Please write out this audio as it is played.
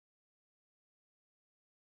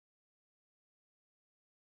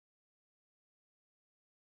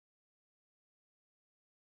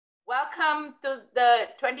Welcome to the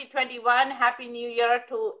 2021. Happy New Year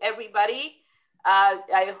to everybody.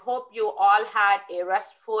 I hope you all had a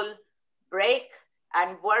restful break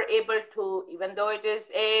and were able to, even though it is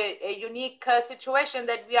a unique situation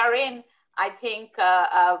that we are in, I think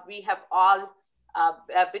we have all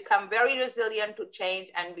become very resilient to change,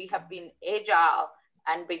 and we have been agile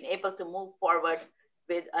and been able to move forward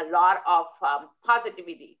with a lot of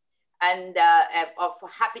positivity and of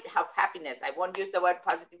happiness. I won't use the word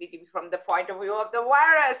positivity from the point of view of the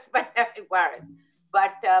virus, but virus.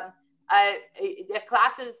 But the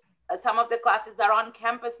classes, some of the classes are on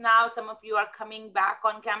campus now. Some of you are coming back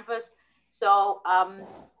on campus. So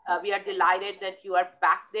we are delighted that you are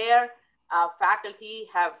back there. Faculty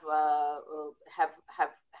have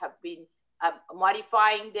been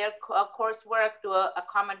modifying their coursework to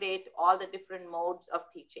accommodate all the different modes of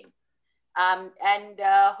teaching.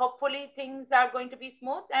 Hopefully things are going to be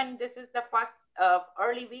smooth, and this is the first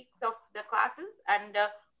early weeks of the classes, and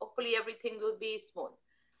hopefully everything will be smooth.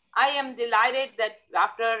 I am delighted that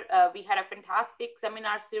after we had a fantastic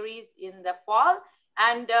seminar series in the fall,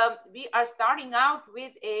 and we are starting out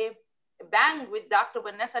with a bang with Dr.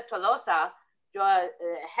 Vanessa Tolosa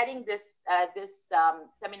heading this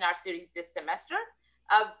seminar series this semester.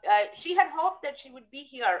 She had hoped that she would be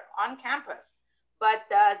here on campus, but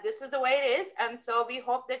this is the way it is. And so we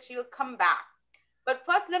hope that she'll come back. But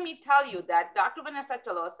first, let me tell you that Dr. Vanessa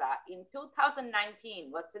Tolosa in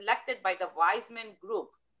 2019 was selected by the Wiseman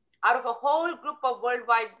Group out of a whole group of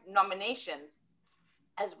worldwide nominations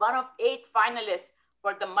as one of 8 finalists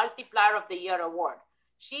for the Multiplier of the Year award.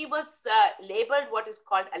 She was labeled what is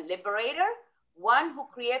called a liberator, one who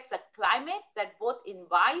creates a climate that both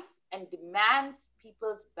invites and demands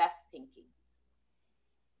people's best thinking.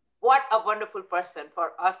 What a wonderful person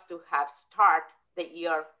for us to have start the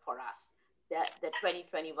year for us, the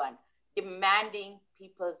 2021, demanding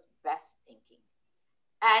people's best thinking.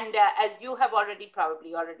 And as you have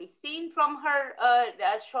probably already seen from her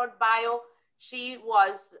short bio, she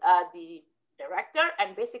was the director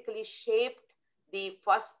and basically shaped the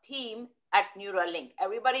first team at Neuralink.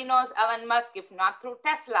 Everybody knows Elon Musk. If not through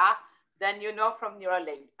Tesla, then you know from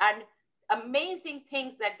Neuralink. And amazing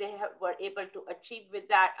things that they were able to achieve with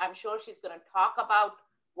that. I'm sure she's going to talk about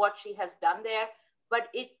what she has done there. But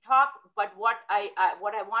what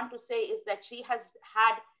I want to say is that she has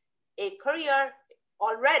had a career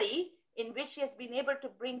already in which she has been able to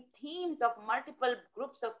bring teams of multiple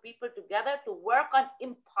groups of people together to work on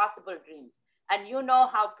impossible dreams. And you know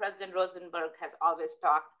how President Rosenberg has always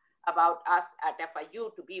talked about us at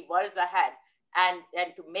FIU to be worlds ahead and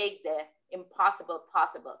to make the impossible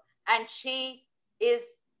possible. And she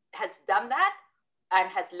has done that and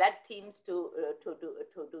has led teams to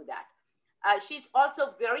do that. She's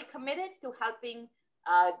also very committed to helping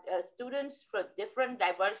students from different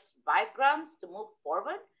diverse backgrounds to move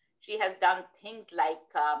forward. She has done things like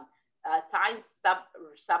science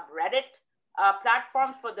subreddit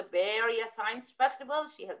platforms for the Bay Area Science Festival.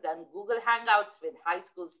 She has done Google Hangouts with high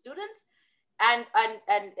school students and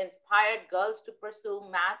inspired girls to pursue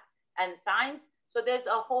math and science. So there's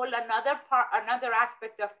a whole another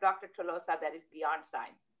aspect of Dr. Tolosa that is beyond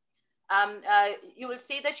science. You will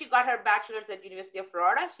see that she got her bachelor's at University of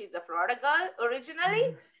Florida. She's a Florida girl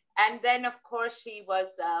originally. And then of course she was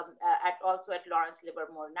also at Lawrence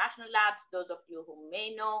Livermore National Labs. Those of you who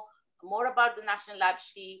may know more about the National Labs,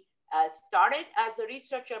 she started as a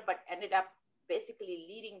researcher, but ended up basically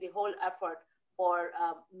leading the whole effort for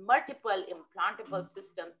multiple implantable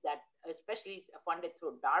systems that especially funded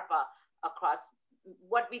through DARPA across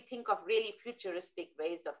what we think of really futuristic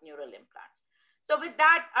ways of neural implants. So with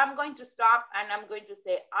that, I'm going to stop and I'm going to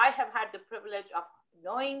say, I have had the privilege of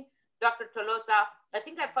knowing Dr. Tolosa. I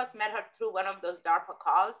think I first met her through one of those DARPA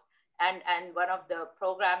calls and one of the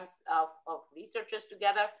programs of researchers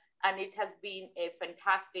together. And it has been a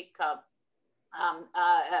fantastic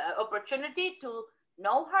opportunity to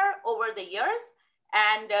know her over the years.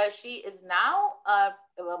 And she is now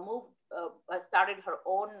started her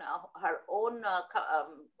own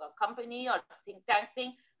company or think tank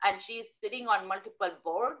thing, and she's sitting on multiple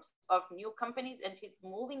boards of new companies, and she's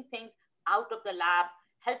moving things out of the lab,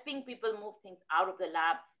 helping people move things out of the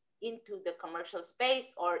lab into the commercial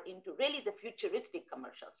space or into really the futuristic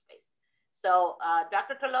commercial space. So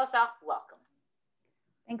Dr. Tolosa, welcome.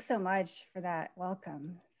 Thanks so much for that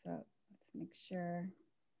welcome. So let's make sure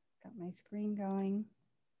got my screen going.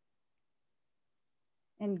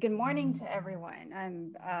 And good morning to everyone.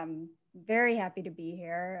 I'm very happy to be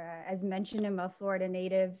here. As mentioned, I'm a Florida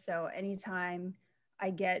native, so anytime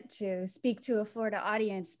I get to speak to a Florida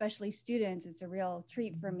audience, especially students, it's a real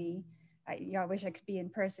treat for me. I wish I could be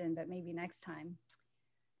in person, but maybe next time.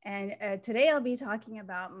 And today I'll be talking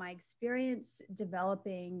about my experience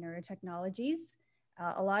developing neurotechnologies.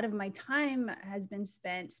 A lot of my time has been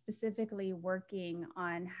spent specifically working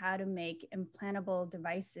on how to make implantable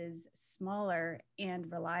devices smaller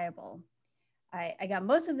and reliable. I got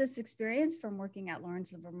most of this experience from working at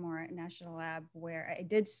Lawrence Livermore National Lab, where I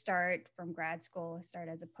did start from grad school. I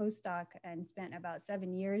started as a postdoc and spent about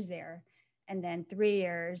 7 years there, and then 3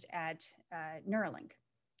 years at Neuralink.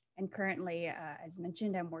 And currently, as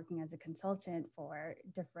mentioned, I'm working as a consultant for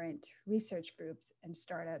different research groups and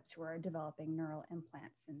startups who are developing neural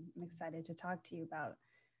implants. And I'm excited to talk to you about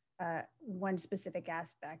one specific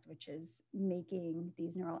aspect, which is making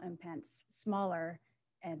these neural implants smaller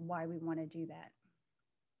and why we want to do that.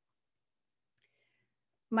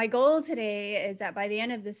 My goal today is that by the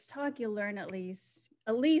end of this talk, you'll learn at least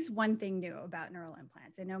one thing new about neural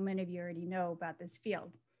implants. I know many of you already know about this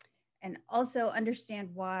field, and also understand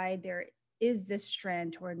why there is this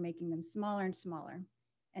trend toward making them smaller and smaller.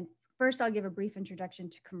 And first, I'll give a brief introduction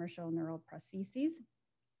to commercial neural prostheses,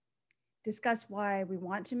 discuss why we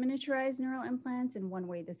want to miniaturize neural implants and one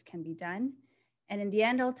way this can be done. And in the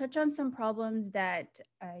end, I'll touch on some problems that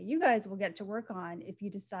you guys will get to work on if you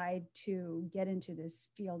decide to get into this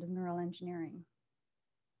field of neural engineering.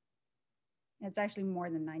 It's actually more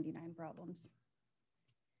than 99 problems.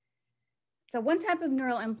 So one type of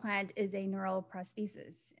neural implant is a neural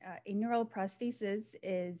prosthesis. A neural prosthesis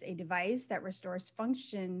is a device that restores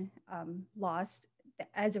function lost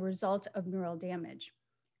as a result of neural damage.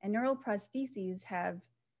 And neural prostheses have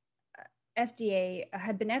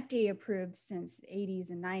been FDA approved since the 80s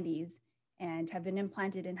and 90s and have been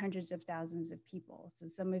implanted in hundreds of thousands of people. So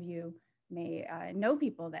some of you may know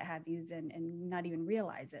people that have these and not even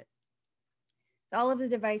realize it. So all of the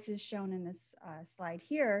devices shown in this slide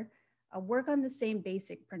here work on the same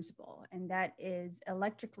basic principle, and that is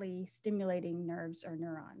electrically stimulating nerves or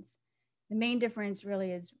neurons. The main difference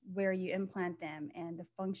really is where you implant them and the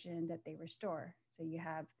function that they restore. So you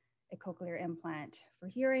have a cochlear implant for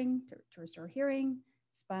hearing, to restore hearing,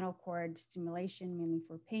 spinal cord stimulation, mainly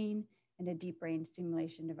for pain, and a deep brain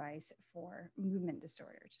stimulation device for movement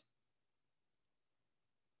disorders.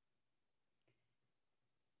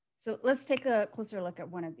 So let's take a closer look at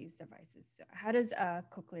one of these devices. So how does a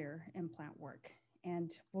cochlear implant work?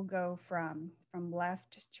 And we'll go from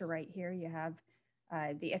left to right here. You have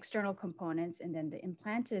the external components and then the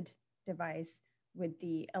implanted device with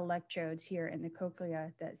the electrodes here in the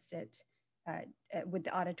cochlea that sit with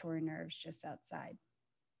the auditory nerves just outside.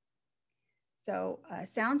 So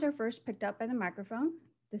sounds are first picked up by the microphone.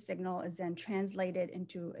 The signal is then translated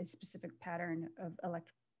into a specific pattern of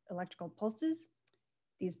electrical pulses.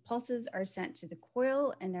 These pulses are sent to the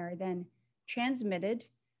coil and are then transmitted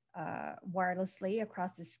wirelessly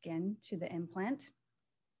across the skin to the implant.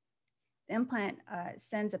 The implant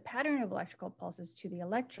sends a pattern of electrical pulses to the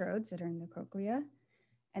electrodes that are in the cochlea,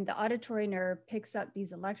 and the auditory nerve picks up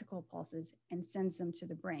these electrical pulses and sends them to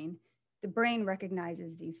the brain. The brain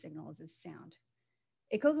recognizes these signals as sound.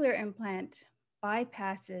 A cochlear implant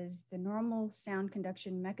bypasses the normal sound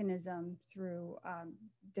conduction mechanism through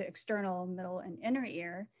the external, middle, and inner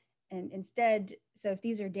ear. And instead, so if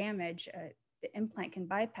these are damaged, the implant can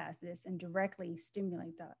bypass this and directly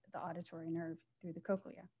stimulate the auditory nerve through the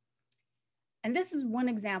cochlea. And this is one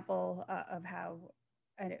example of how,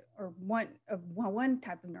 or one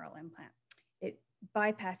type of neural implant. It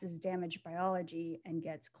bypasses damaged biology and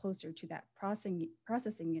gets closer to that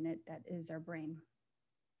processing unit that is our brain.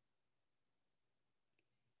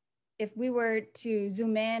 If we were to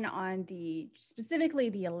zoom in on specifically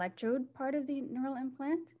the electrode part of the neural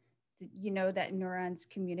implant, you know that neurons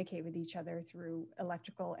communicate with each other through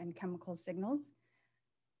electrical and chemical signals.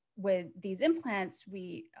 With these implants,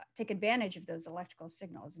 we take advantage of those electrical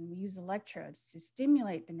signals and we use electrodes to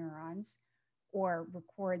stimulate the neurons or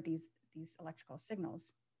record these electrical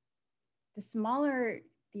signals. The smaller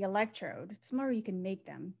the electrode, the smaller you can make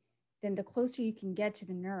them, then the closer you can get to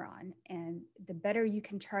the neuron and the better you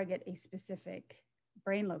can target a specific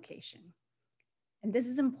brain location. And this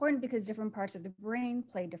is important because different parts of the brain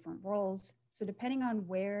play different roles. So depending on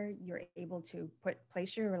where you're able to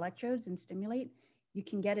place your electrodes and stimulate, you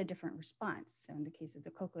can get a different response. So in the case of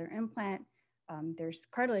the cochlear implant, there's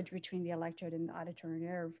cartilage between the electrode and the auditory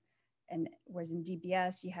nerve. And whereas in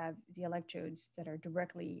DBS, you have the electrodes that are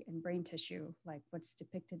directly in brain tissue, like what's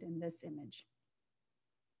depicted in this image.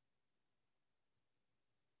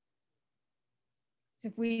 So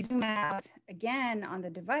if we zoom out again on the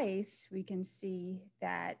device, we can see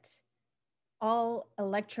that all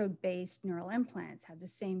electrode-based neural implants have the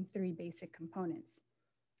same three basic components.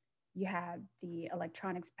 You have the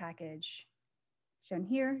electronics package shown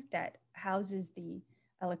here that houses the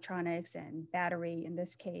electronics and battery in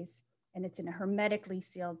this case. And it's in a hermetically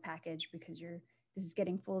sealed package because this is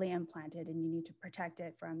getting fully implanted and you need to protect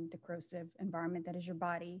it from the corrosive environment that is your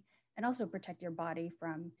body, and also protect your body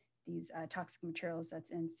from these toxic materials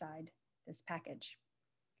that's inside this package.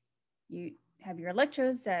 You have your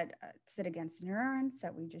electrodes that sit against the neurons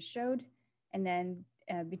that we just showed. And then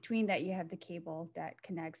between that, you have the cable that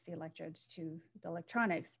connects the electrodes to the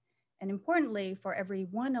electronics. And importantly, for every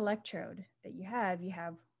one electrode that you have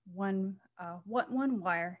one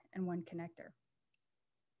wire and one connector.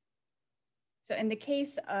 So in the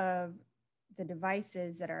case of the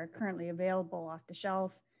devices that are currently available off the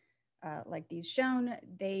shelf, like these shown,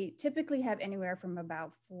 they typically have anywhere from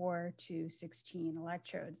about 4 to 16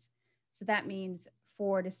 electrodes. So that means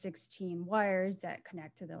 4 to 16 wires that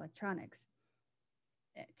connect to the electronics.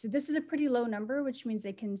 So this is a pretty low number, which means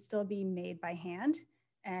they can still be made by hand.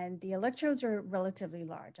 And the electrodes are relatively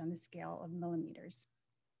large on the scale of millimeters.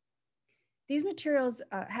 These materials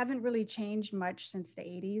haven't really changed much since the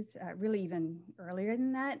 80s, really even earlier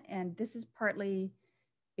than that. And this is partly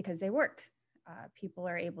because they work. People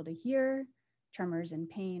are able to hear, tremors and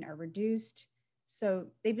pain are reduced. So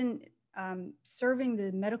they've been serving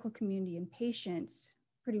the medical community and patients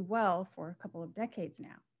pretty well for a couple of decades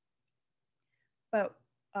now. But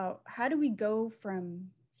how do we go from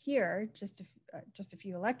here, just a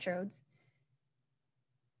few electrodes,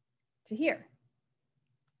 to here?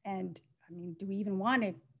 And I mean, do we even want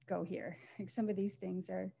to go here? Like, some of these things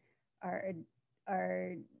are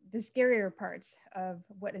the scarier parts of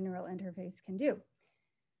what a neural interface can do.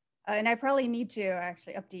 And I probably need to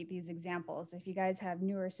actually update these examples. If you guys have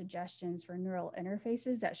newer suggestions for neural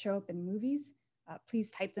interfaces that show up in movies,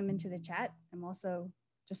 please type them into the chat. I'm also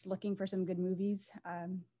just looking for some good movies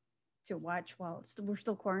to watch while we're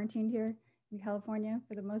still quarantined here in California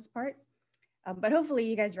for the most part. But hopefully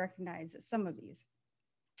you guys recognize some of these.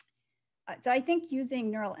 So I think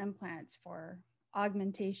using neural implants for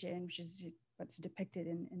augmentation, which is what's depicted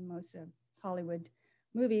in most of Hollywood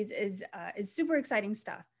movies, is super exciting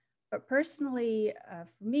stuff. But personally,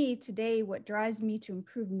 for me today, what drives me to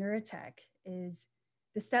improve neurotech is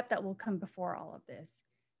the step that will come before all of this.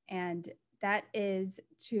 And that is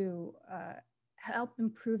to help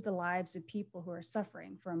improve the lives of people who are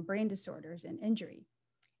suffering from brain disorders and injury.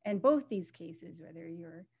 And both these cases, whether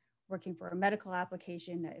you're working for a medical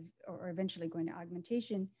application or eventually going to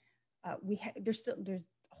augmentation, there's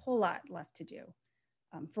a whole lot left to do.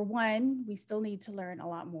 For one, we still need to learn a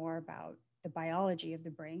lot more about the biology of the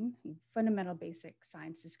brain, fundamental basic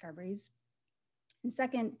science discoveries. And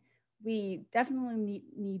second, we definitely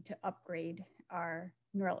need to upgrade our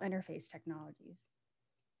neural interface technologies.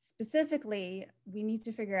 Specifically, we need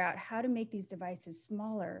to figure out how to make these devices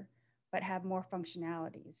smaller, but have more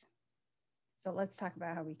functionalities. So let's talk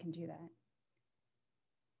about how we can do that.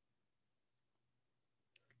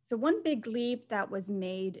 So one big leap that was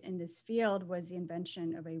made in this field was the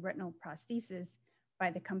invention of a retinal prosthesis by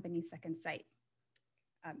the company Second Sight.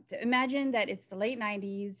 To imagine that it's the late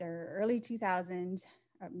 90s or early 2000s,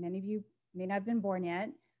 many of you may not have been born yet,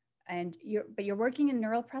 but you're working in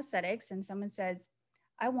neural prosthetics and someone says,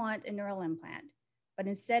 I want a neural implant, but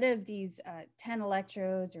instead of these 10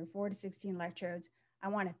 electrodes or 4 to 16 electrodes, I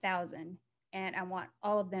want 1,000, and I want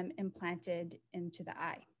all of them implanted into the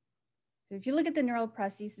eye. So if you look at the neural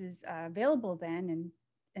prostheses available then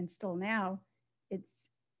and still now, it's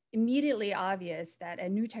immediately obvious that a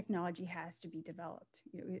new technology has to be developed.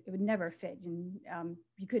 It would never fit, and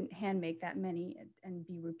you couldn't hand make that many and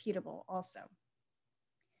be repeatable also.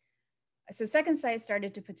 So Second Sight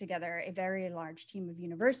started to put together a very large team of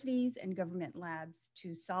universities and government labs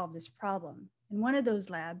to solve this problem. And one of those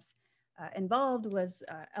labs involved was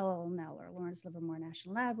LLNL, or Lawrence Livermore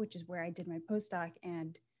National Lab, which is where I did my postdoc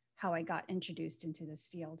and how I got introduced into this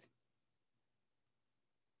field.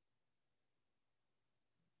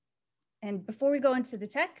 And before we go into the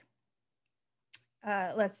tech,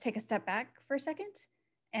 let's take a step back for a second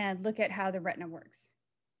and look at how the retina works.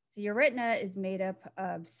 So your retina is made up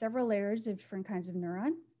of several layers of different kinds of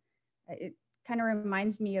neurons. It kind of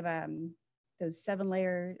reminds me of those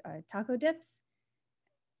 7-layer taco dips.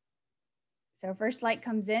 So first light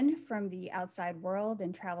comes in from the outside world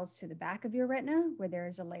and travels to the back of your retina, where there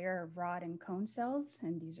is a layer of rod and cone cells,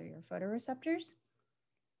 and these are your photoreceptors.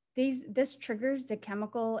 This triggers the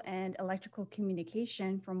chemical and electrical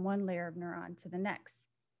communication from one layer of neuron to the next,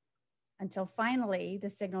 until finally the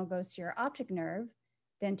signal goes to your optic nerve,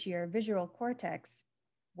 then to your visual cortex,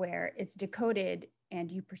 where it's decoded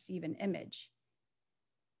and you perceive an image.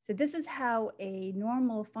 So this is how a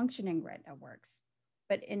normal functioning retina works.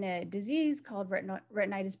 But in a disease called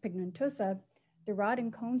retinitis pigmentosa, the rod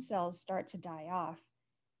and cone cells start to die off,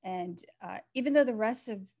 And even though the rest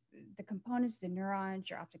of the components, the neurons,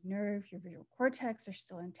 your optic nerve, your visual cortex are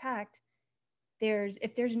still intact,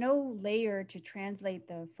 if there's no layer to translate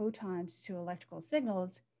the photons to electrical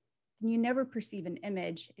signals, then you never perceive an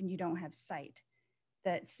image and you don't have sight.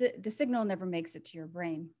 The signal never makes it to your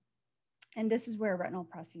brain. And this is where retinal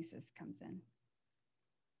prosthesis comes in.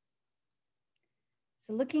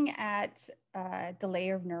 So looking at the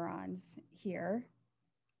layer of neurons here,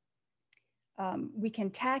 we can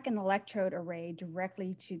tack an electrode array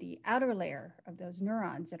directly to the outer layer of those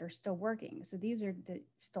neurons that are still working. So these are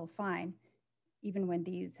still fine, even when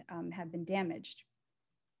these have been damaged.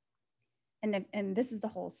 And this is the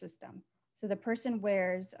whole system. So the person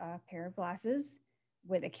wears a pair of glasses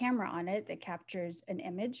with a camera on it that captures an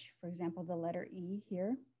image, for example, the letter E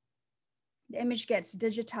here. The image gets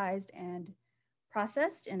digitized and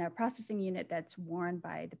processed in a processing unit that's worn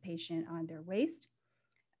by the patient on their waist.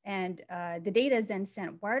 And the data is then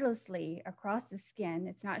sent wirelessly across the skin.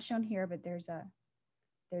 It's not shown here, but there's a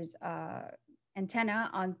antenna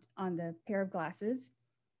on the pair of glasses.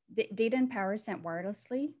 The data and power is sent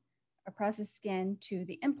wirelessly across the skin to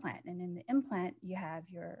the implant. And in the implant, you have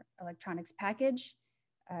your electronics package,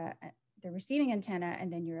 the receiving antenna,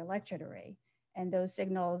 and then your electrode array. And those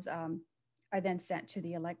signals are then sent to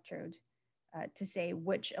the electrode to say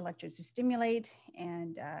which electrodes to stimulate,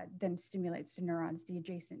 and then stimulates the neurons, the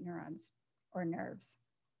adjacent neurons or nerves,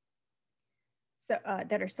 so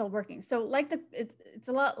that are still working. So like it's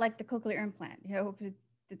a lot like the cochlear implant. You know,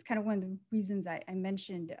 it's kind of one of the reasons I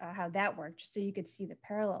mentioned how that worked, just so you could see the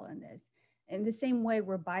parallel in this. In the same way,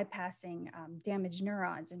 we're bypassing damaged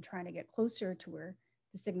neurons and trying to get closer to where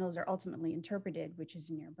the signals are ultimately interpreted, which is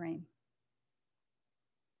in your brain.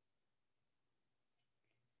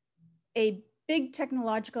 A big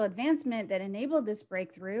technological advancement that enabled this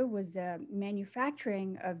breakthrough was the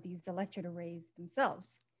manufacturing of these electrode arrays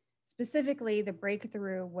themselves. Specifically, the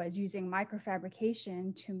breakthrough was using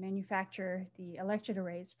microfabrication to manufacture the electrode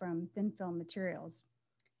arrays from thin film materials.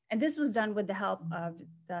 And this was done with the help of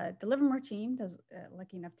the Livermore team that was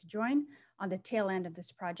lucky enough to join on the tail end of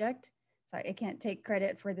this project. So I can't take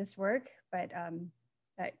credit for this work, but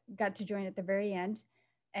I got to join at the very end.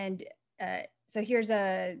 And so here's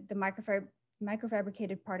the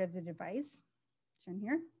microfabricated part of the device shown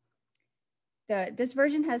here. This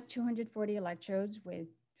version has 240 electrodes,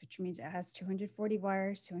 which means it has 240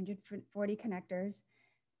 wires, 240 connectors,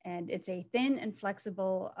 and it's a thin and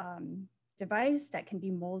flexible device that can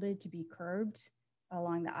be molded to be curved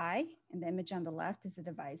along the eye. And the image on the left is a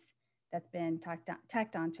device that's been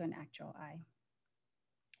tacked onto an actual eye.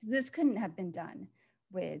 This couldn't have been done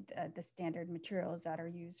with the standard materials that are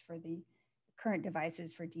used for the current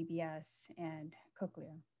devices for DBS and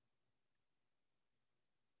cochlear.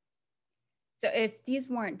 So if these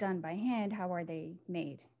weren't done by hand, how are they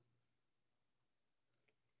made?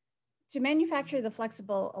 To manufacture the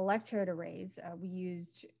flexible electrode arrays, we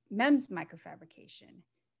used MEMS microfabrication.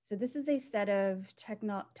 So this is a set of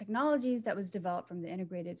technologies that was developed from the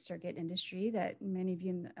integrated circuit industry that many of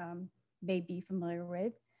you may be familiar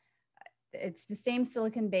with. It's the same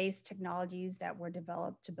silicon-based technologies that were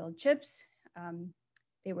developed to build chips.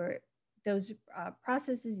 Those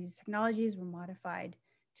processes, these technologies were modified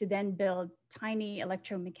to then build tiny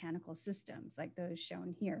electromechanical systems like those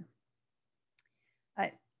shown here.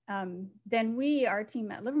 Then we, our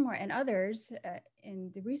team at Livermore and others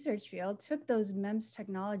in the research field, took those MEMS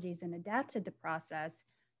technologies and adapted the process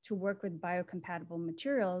to work with biocompatible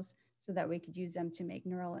materials so that we could use them to make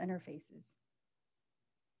neural interfaces.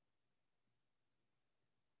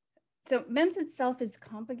 So MEMS itself is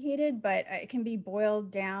complicated, but it can be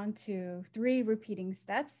boiled down to 3 repeating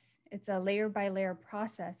steps. It's a layer by layer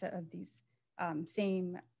process of these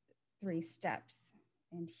same 3 steps.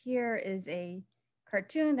 And here is a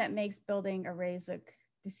cartoon that makes building arrays look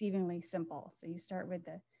deceivingly simple. So you start with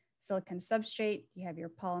the silicon substrate, you have your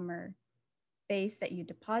polymer base that you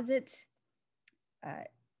deposit.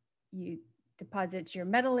 You deposit your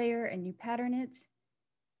metal layer and you pattern it.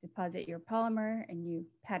 Deposit your polymer and you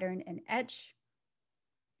pattern and etch.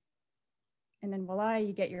 And then voila,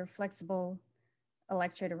 you get your flexible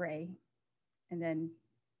electrode array, and then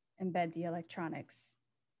embed the electronics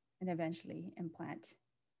and eventually implant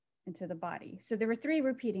into the body. So there were 3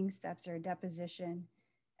 repeating steps: or deposition,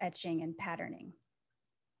 etching, and patterning.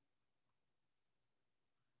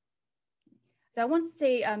 So I won't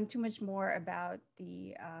say too much more about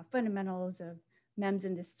the fundamentals of MEMS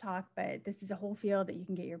in this talk, but this is a whole field that you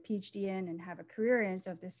can get your PhD in and have a career in.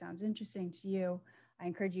 So if this sounds interesting to you, I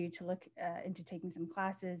encourage you to look into taking some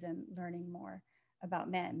classes and learning more about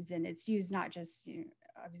MEMS. And it's used not just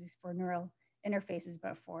obviously for neural interfaces,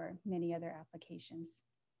 but for many other applications.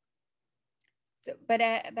 So, but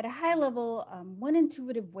a high level, one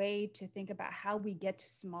intuitive way to think about how we get to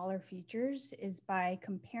smaller features is by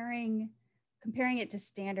comparing it to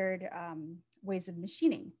standard ways of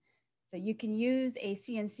machining. So you can use a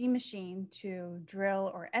CNC machine to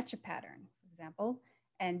drill or etch a pattern, for example,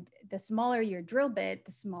 and the smaller your drill bit,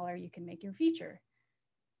 the smaller you can make your feature.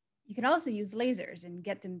 You can also use lasers and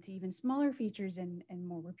get them to even smaller features and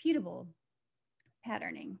more repeatable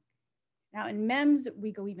patterning. Now in MEMS,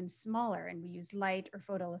 we go even smaller and we use light or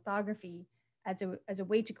photolithography as a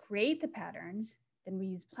way to create the patterns. Then we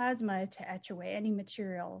use plasma to etch away any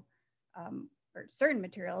material or certain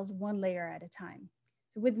materials one layer at a time.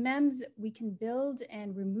 So with MEMS, we can build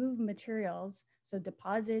and remove materials, so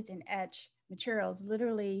deposit and etch materials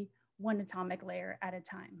literally one atomic layer at a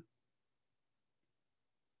time.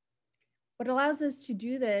 What allows us to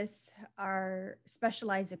do this are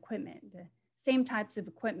specialized equipment, the same types of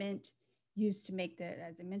equipment used to make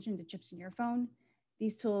as I mentioned, the chips in your phone.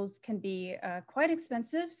 These tools can be quite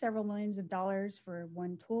expensive, several millions of dollars for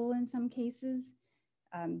one tool in some cases.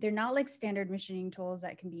 They're not like standard machining tools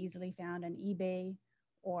that can be easily found on eBay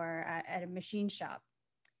or at a machine shop.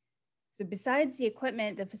 So besides the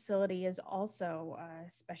equipment, the facility is also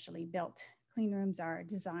specially built. Clean rooms are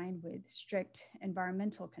designed with strict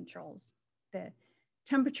environmental controls. The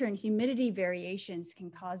temperature and humidity variations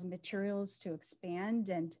can cause materials to expand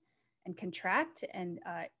and contract, and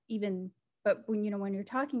but when you're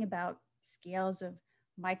talking about scales of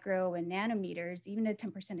micro and nanometers, even a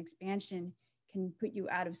 10% expansion can put you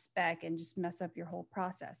out of spec and just mess up your whole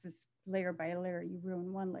process. This layer by layer, you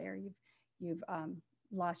ruin one layer, you've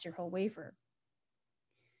lost your whole wafer.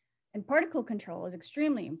 And particle control is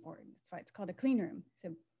extremely important. That's why it's called a clean room. So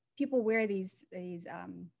people wear these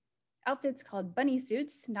outfits called bunny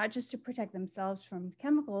suits, not just to protect themselves from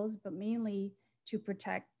chemicals, but mainly to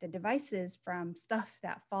protect the devices from stuff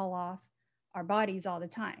that fall off our bodies all the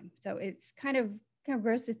time. So it's kind of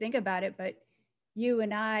gross to think about it, but you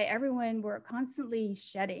and I, everyone, we're constantly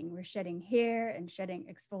shedding. We're shedding hair and shedding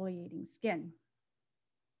exfoliating skin.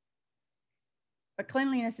 But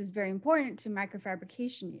cleanliness is very important to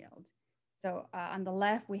microfabrication yield. So on the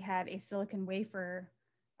left, we have a silicon wafer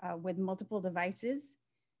with multiple devices.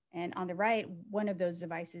 And on the right, one of those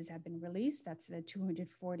devices have been released. That's the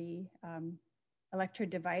 240 electrode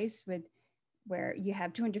device where you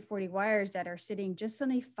have 240 wires that are sitting just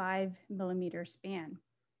on a 5 millimeter span.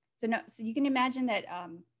 So you can imagine that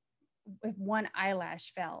if one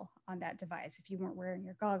eyelash fell on that device, if you weren't wearing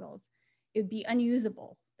your goggles, it would be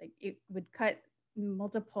unusable. Like it would cut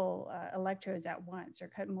multiple electrodes at once or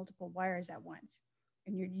cut multiple wires at once,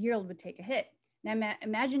 and your yield would take a hit. Now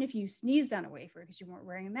imagine if you sneezed on a wafer because you weren't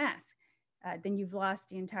wearing a mask, then you've lost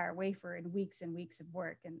the entire wafer in weeks and weeks of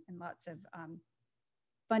work and lots of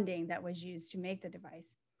funding that was used to make the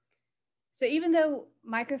device. So even though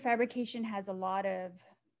microfabrication has a lot of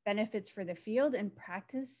benefits for the field, in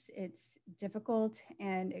practice, it's difficult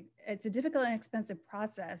and it's a difficult and expensive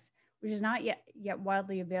process, which is not yet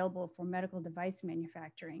widely available for medical device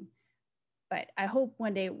manufacturing. But I hope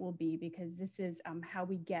one day it will be, because this is how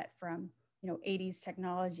we get from 80s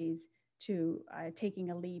technologies to taking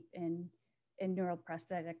a leap in neural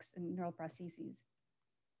prosthetics and neural prostheses.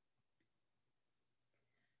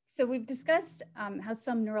 So we've discussed how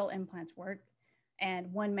some neural implants work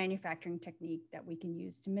and one manufacturing technique that we can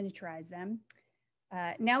use to miniaturize them.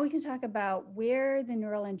 Now we can talk about where the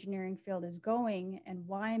neural engineering field is going and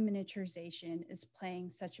why miniaturization is playing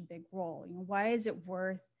such a big role. Why is it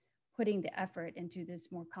worth putting the effort into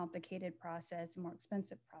this more complicated process, more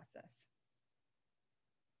expensive process?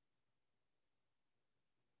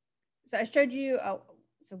 So I showed you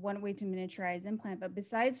so one way to miniaturize implant, but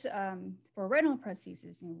besides for retinal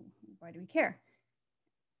prostheses, why do we care?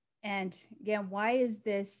 And again, why is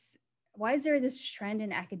there this trend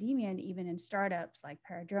in academia and even in startups like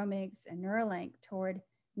Paradromics and Neuralink toward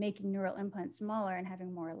making neural implants smaller and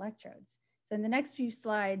having more electrodes? So in the next few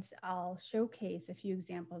slides, I'll showcase a few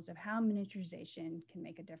examples of how miniaturization can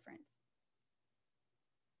make a difference.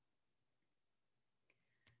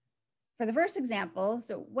 For the first example,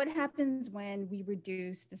 so what happens when we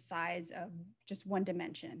reduce the size of just one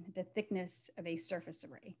dimension, the thickness of a surface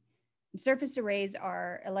array? And surface arrays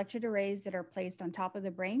are electrode arrays that are placed on top of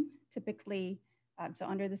the brain, typically, so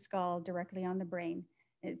under the skull, directly on the brain.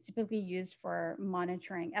 It's typically used for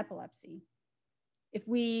monitoring epilepsy. If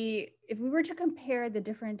we were to compare the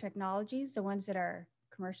different technologies, the ones that are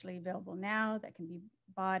commercially available now that can be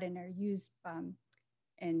bought and are used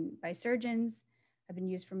by surgeons, have been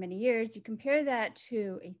used for many years, you compare that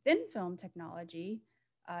to a thin film technology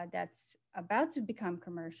that's about to become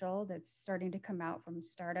commercial, that's starting to come out from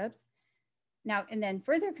startups. Now, and then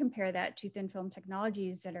further compare that to thin film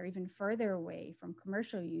technologies that are even further away from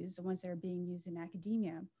commercial use, the ones that are being used in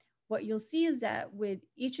academia. What you'll see is that with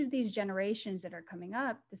each of these generations that are coming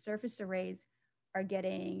up, the surface arrays are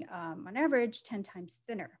getting, on average, 10 times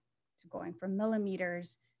thinner, so going from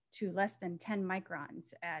millimeters to less than 10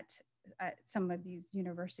 microns at some of these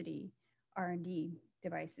university R&D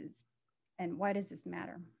devices. And why does this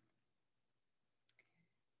matter?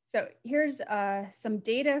 So here's some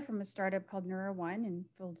data from a startup called NeuroOne, and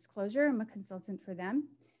full disclosure, I'm a consultant for them.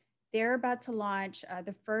 They're about to launch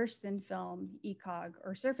the first thin film ECOG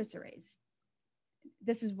or surface arrays.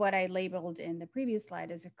 This is what I labeled in the previous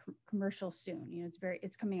slide as a commercial soon. You know,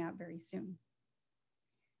 it's coming out very soon.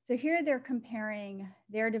 So here they're comparing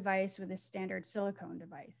their device with a standard silicone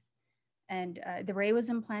device. And the array was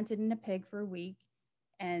implanted in a pig for a week.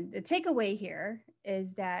 And the takeaway here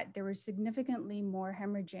is that there was significantly more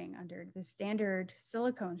hemorrhaging under the standard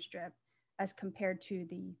silicone strip as compared to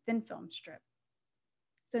the thin film strip.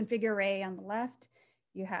 So in figure A on the left,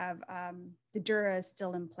 you have the dura is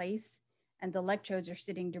still in place and the electrodes are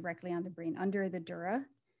sitting directly on the brain under the dura.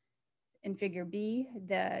 In figure B,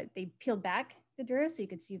 they peeled back the dura so you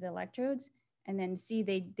could see the electrodes. And then C,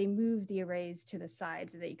 they moved the arrays to the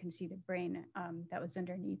side so that you can see the brain that was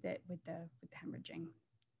underneath it with the hemorrhaging.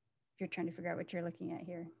 If you're trying to figure out what you're looking at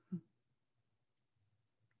here.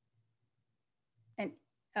 And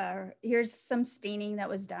here's some staining that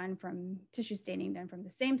was done from tissue staining done from the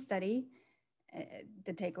same study.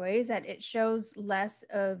 The takeaway is that it shows less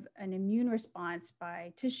of an immune response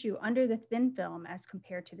by tissue under the thin film as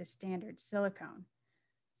compared to the standard silicone.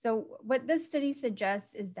 So what this study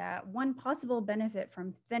suggests is that one possible benefit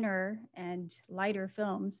from thinner and lighter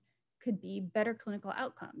films could be better clinical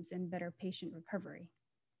outcomes and better patient recovery.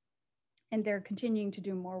 And they're continuing to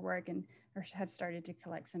do more work and have started to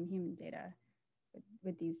collect some human data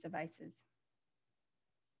with these devices.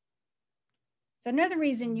 So another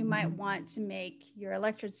reason you might want to make your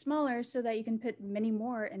electrodes smaller so that you can put many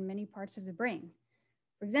more in many parts of the brain.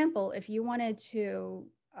 For example, if you wanted to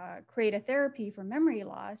create a therapy for memory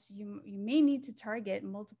loss, you may need to target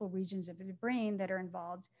multiple regions of the brain that are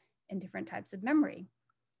involved in different types of memory,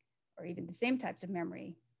 or even the same types of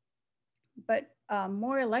memory. But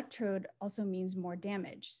more electrode also means more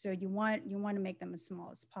damage. So you want to make them as small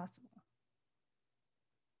as possible.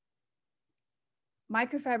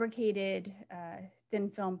 Microfabricated thin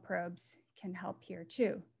film probes can help here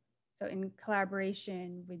too. So in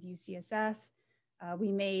collaboration with UCSF, we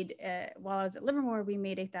made, while I was at Livermore, we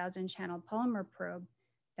made a 1,000-channel polymer probe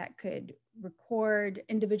that could record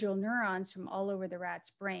individual neurons from all over the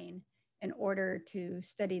rat's brain in order to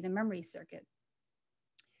study the memory circuit.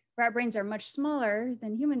 Rat brains are much smaller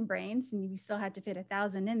than human brains, and we still had to fit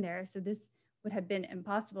 1,000 in there. So this would have been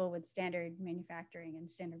impossible with standard manufacturing and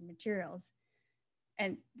standard materials.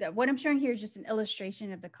 And what I'm showing here is just an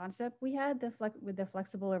illustration of the concept we had with the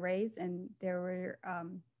flexible arrays, and there were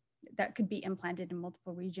that could be implanted in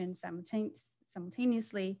multiple regions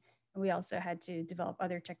simultaneously. And we also had to develop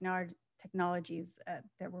other technologies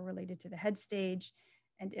that were related to the head stage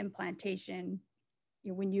and implantation.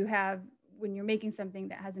 You know, when you're making something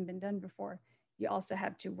that hasn't been done before, you also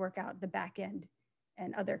have to work out the back end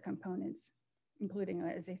and other components, including,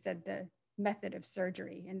 as I said, the method of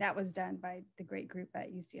surgery. And that was done by the great group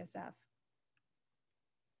at UCSF.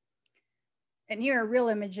 And here are real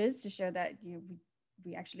images to show that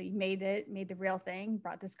we actually made the real thing,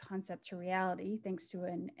 brought this concept to reality thanks to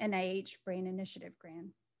an NIH Brain Initiative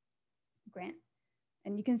grant.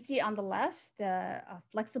 And you can see on the left, the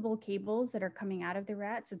flexible cables that are coming out of the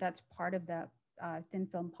rat. So that's part of the thin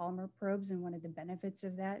film polymer probes, and one of the benefits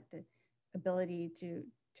of that, the ability to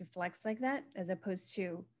flex like that, as opposed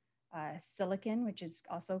to silicon, which is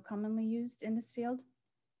also commonly used in this field.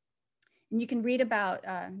 And you can read about,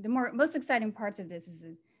 the most exciting parts of this is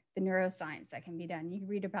the neuroscience that can be done. You can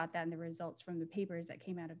read about that in the results from the papers that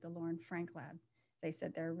came out of the Lauren Frank lab. As I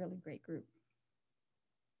said, they're a really great group.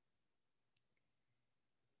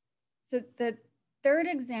 So the third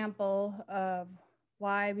example of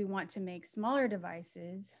why we want to make smaller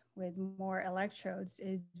devices with more electrodes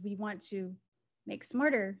is we want to make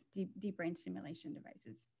smarter deep brain stimulation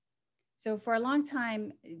devices. So for a long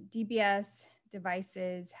time, DBS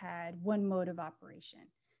devices had one mode of operation.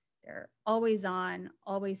 They're always on,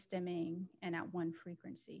 always stimming, and at one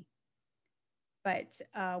frequency. But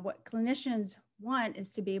what clinicians want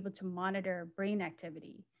is to be able to monitor brain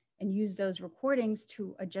activity and use those recordings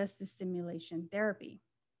to adjust the stimulation therapy.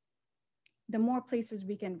 The more places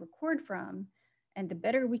we can record from, and the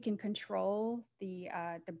better we can control the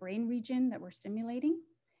brain region that we're stimulating,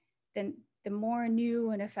 then the more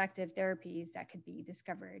new and effective therapies that could be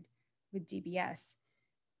discovered with DBS.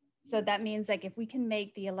 So that means like if we can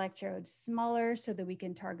make the electrodes smaller so that we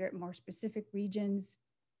can target more specific regions,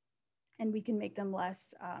 and we can make them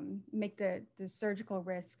less, make the surgical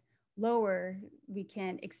risk lower, we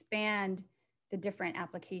can expand the different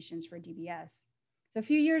applications for DBS. So a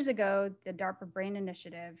few years ago, the DARPA Brain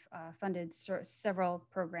Initiative funded several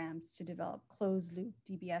programs to develop closed loop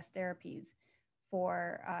DBS therapies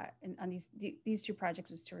for, on these two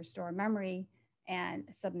projects was to restore memory, and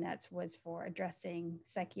subnets was for addressing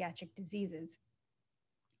psychiatric diseases.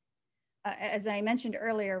 As I mentioned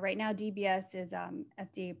earlier, right now DBS is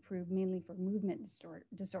FDA approved mainly for movement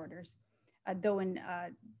disorders, though in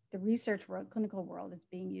the research world, clinical world, it's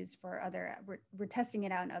being used for other, we're testing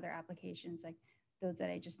it out in other applications like those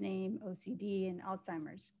that I just named, OCD and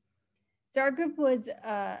Alzheimer's. So our group was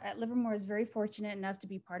at Livermore is very fortunate enough to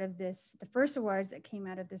be part of this, the first awards that came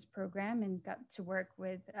out of this program, and got to work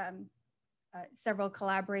with several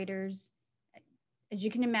collaborators. As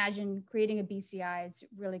you can imagine, creating a BCI is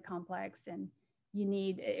really complex, and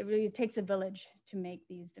it really takes a village to make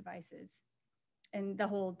these devices. And the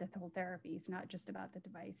whole therapy, it's not just about the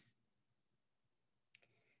device.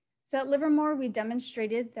 So at Livermore, we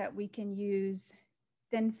demonstrated that we can use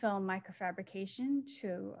thin film microfabrication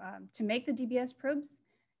to make the DBS probes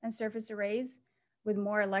and surface arrays with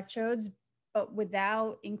more electrodes, but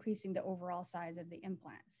without increasing the overall size of the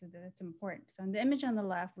implant. So that's important. So in the image on the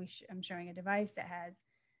left, I'm showing a device that has,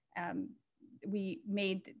 we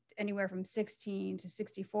made anywhere from 16 to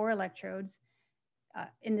 64 electrodes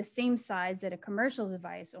in the same size that a commercial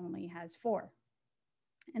device only has 4.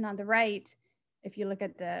 And on the right, if you look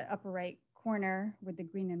at the upper right corner with the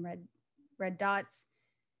green and red dots,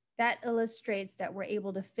 that illustrates that we're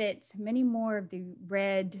able to fit many more of the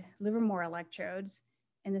red Livermore electrodes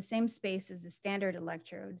in the same space as the standard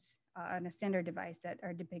electrodes on a standard device that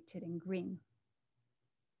are depicted in green.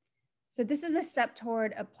 So this is a step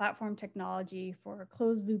toward a platform technology for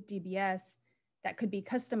closed loop DBS that could be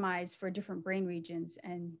customized for different brain regions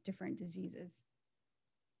and different diseases.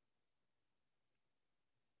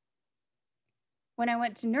 When I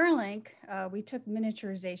went to Neuralink, we took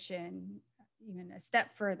miniaturization even a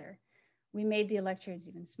step further. We made the electrodes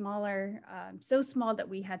even smaller, so small that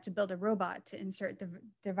we had to build a robot to insert the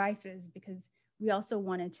devices because we also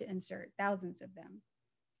wanted to insert thousands of them.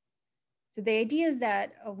 So the idea is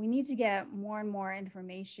that we need to get more and more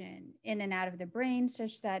information in and out of the brain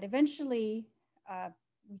such that eventually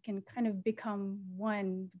we can kind of become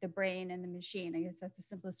one, the brain and the machine. I guess that's the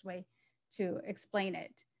simplest way to explain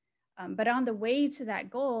it. But on the way to that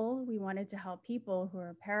goal, we wanted to help people who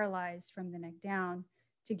are paralyzed from the neck down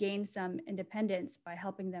to gain some independence by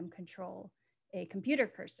helping them control a computer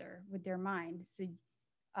cursor with their mind. So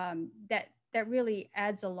that really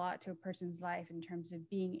adds a lot to a person's life in terms of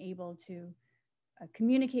being able to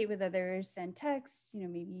communicate with others, send texts,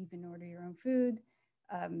 maybe even order your own food.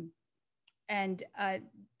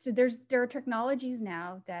 So there are technologies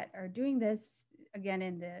now that are doing this, again,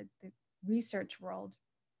 in the research world.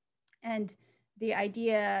 And the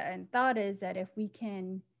idea and thought is that if we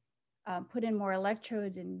can put in more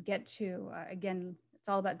electrodes and get to, again, it's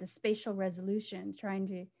all about the spatial resolution, trying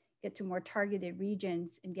to get to more targeted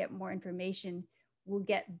regions and get more information, we'll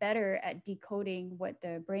get better at decoding what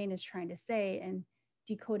the brain is trying to say and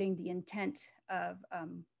decoding the intent of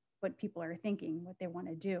what people are thinking, what they want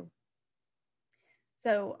to do.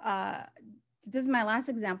 So this is my last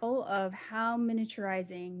example of how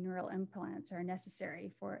miniaturizing neural implants are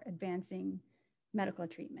necessary for advancing medical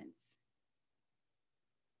treatments.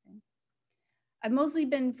 Okay. I've mostly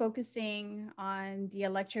been focusing on the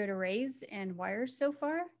electrode arrays and wires so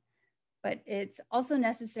far, but it's also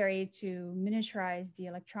necessary to miniaturize the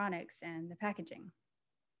electronics and the packaging.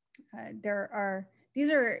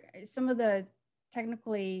 These are some of the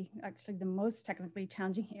actually the most technically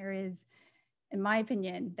challenging areas, in my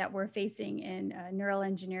opinion, that we're facing in neural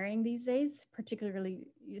engineering these days,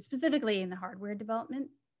 specifically in the hardware development.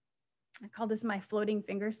 I call this my floating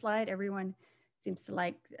finger slide. Everyone seems to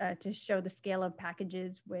like to show the scale of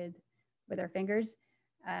packages with our fingers.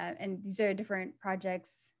 And these are different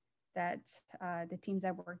projects that the teams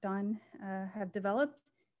I've worked on have developed.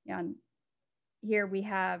 Here we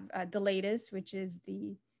have the latest, which is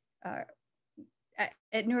the,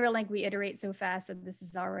 at Neuralink, we iterate so fast that this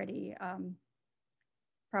is already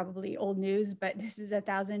probably old news, but this is a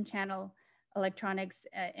 1,000-channel electronics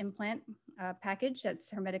implant package that's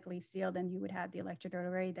hermetically sealed, and you would have the electrode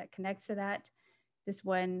array that connects to that. This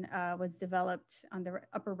one was developed on the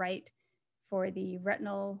upper right for the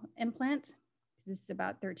retinal implant. So this is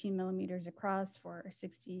about 13 millimeters across for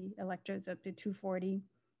 60 electrodes up to 240.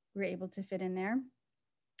 We were able to fit in there.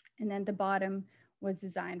 And then the bottom was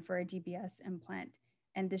designed for a DBS implant.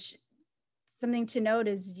 And this something to note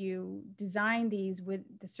is you design these with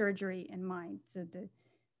the surgery in mind. So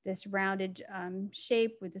this rounded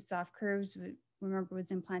shape with the soft curves, remember,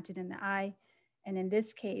 was implanted in the eye. And in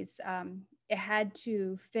this case, it had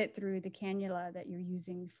to fit through the cannula that you're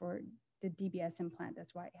using for the DBS implant.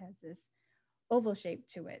 That's why it has this oval shape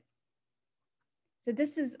to it. So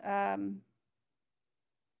this is, and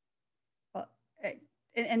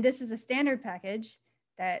this is a standard package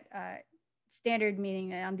that, standard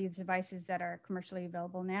meaning on these devices that are commercially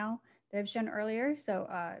available now that I've shown earlier. So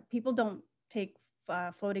people don't take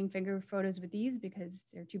floating finger photos with these because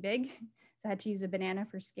they're too big. So I had to use a banana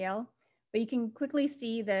for scale. But you can quickly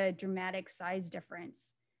see the dramatic size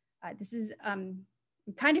difference. This is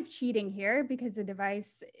kind of cheating here because the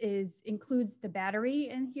device includes the battery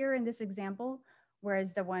in here in this example,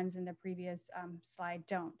 whereas the ones in the previous slide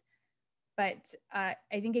don't. But I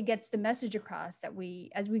think it gets the message across that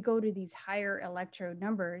as we go to these higher electrode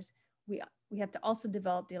numbers, we have to also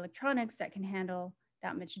develop the electronics that can handle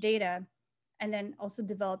that much data, and then also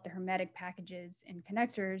develop the hermetic packages and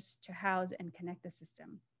connectors to house and connect the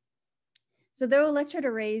system. So though electrode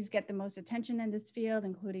arrays get the most attention in this field,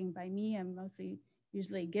 including by me, I mostly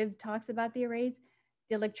usually give talks about the arrays,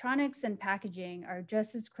 the electronics and packaging are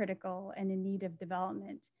just as critical and in need of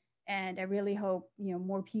development. And I really hope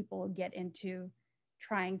more people get into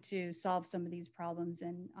trying to solve some of these problems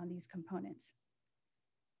on these components.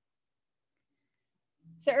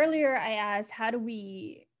 So earlier I asked, how do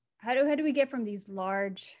we get from these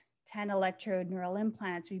large 10 electrode neural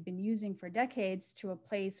implants we've been using for decades to a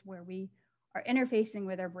place where we are interfacing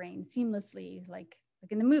with our brain seamlessly, like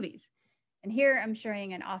in the movies? And here I'm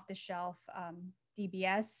showing an off-the-shelf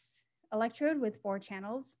DBS electrode with 4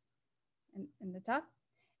 channels in the top.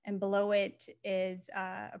 And below it is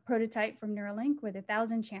a prototype from Neuralink with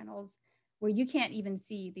 1,000 channels where you can't even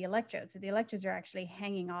see the electrodes. So the electrodes are actually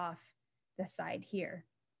hanging off the side here.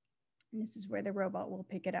 And this is where the robot will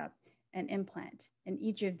pick it up and implant. And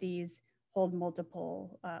each of these hold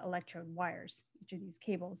multiple electrode wires, each of these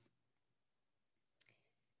cables.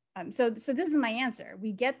 So this is my answer.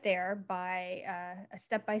 We get there by a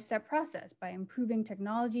step-by-step process, by improving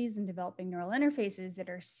technologies and developing neural interfaces that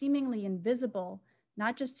are seemingly invisible,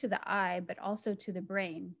 not just to the eye, but also to the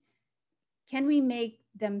brain. Can we make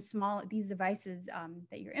them small, these devices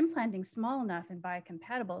that you're implanting, small enough and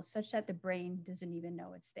biocompatible such that the brain doesn't even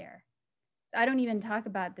know it's there? I don't even talk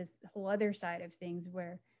about this whole other side of things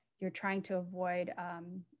where you're trying to avoid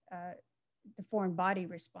the foreign body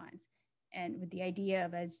response. And with the idea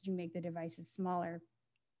of, as you make the devices smaller,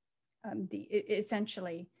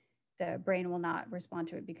 essentially the brain will not respond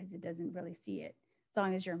to it because it doesn't really see it, as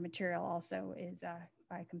long as your material also is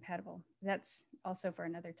biocompatible. That's also for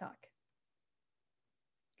another talk.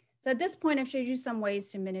 So at this point, I've showed you some ways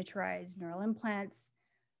to miniaturize neural implants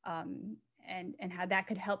and how that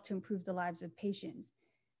could help to improve the lives of patients.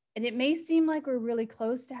 And it may seem like we're really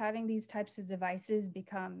close to having these types of devices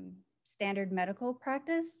become standard medical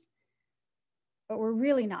practice, but we're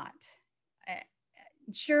really not.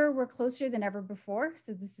 Sure, we're closer than ever before,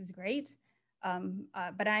 so this is great,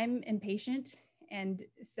 but I'm impatient, and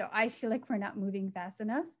so I feel like we're not moving fast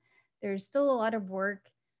enough. There's still a lot of work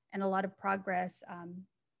and a lot of progress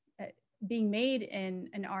being made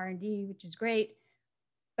in R&D, which is great,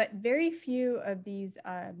 but very few of these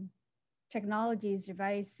technologies,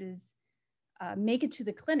 devices make it to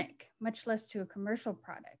the clinic, much less to a commercial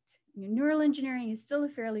product. Neural engineering is still a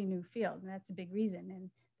fairly new field, and that's a big reason, and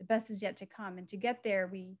the best is yet to come. And to get there,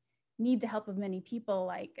 we need the help of many people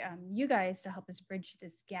like you guys to help us bridge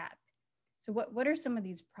this gap. So what are some of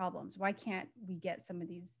these problems? Why can't we get some of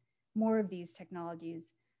these, more of these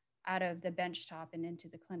technologies out of the benchtop and into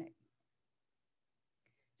the clinic?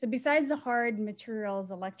 So besides the hard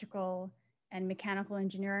materials, electrical and mechanical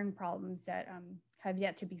engineering problems that have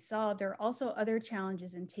yet to be solved, there are also other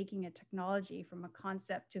challenges in taking a technology from a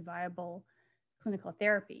concept to viable clinical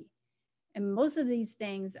therapy. And most of these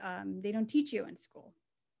things, they don't teach you in school.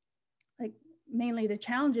 Like mainly the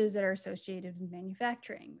challenges that are associated with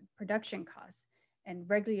manufacturing, production costs, and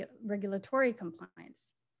regulatory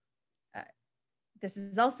compliance. This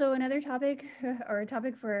is also another topic or a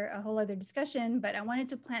topic for a whole other discussion, but I wanted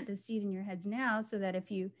to plant the seed in your heads now so that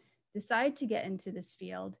if you decide to get into this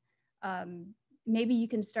field, maybe you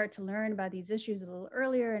can start to learn about these issues a little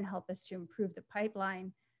earlier and help us to improve the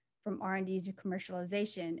pipeline from R&D to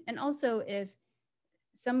commercialization. And also if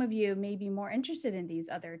some of you may be more interested in these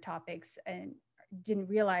other topics and didn't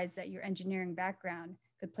realize that your engineering background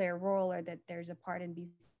could play a role, or that there's a part in BC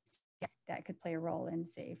that could play a role in,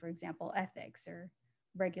 say, for example, ethics or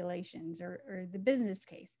regulations or the business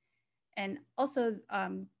case. And also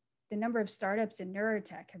the number of startups in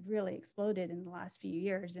neurotech have really exploded in the last few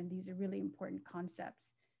years. And these are really important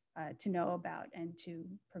concepts to know about and to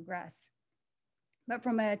progress. But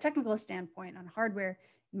from a technical standpoint on hardware,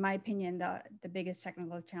 in my opinion, the biggest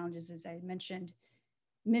technical challenges, as I mentioned,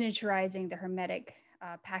 miniaturizing the hermetic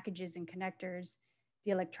packages and connectors,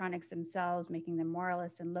 the electronics themselves, making them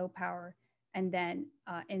wireless and low power. And then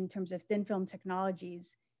in terms of thin film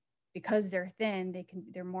technologies, because they're thin,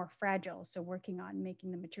 they're more fragile. So working on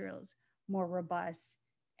making the materials more robust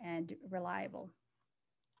and reliable.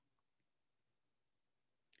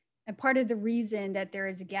 And part of the reason that there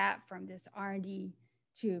is a gap from this R&D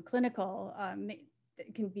to clinical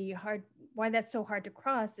it can be hard. Why that's so hard to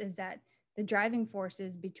cross is that the driving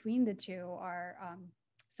forces between the two are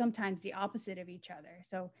sometimes the opposite of each other.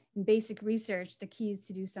 So in basic research, the key is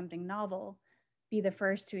to do something novel, be the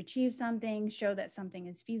first to achieve something, show that something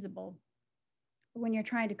is feasible. But when you're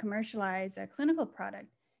trying to commercialize a clinical product,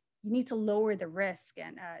 you need to lower the risk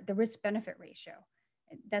and the risk-benefit ratio.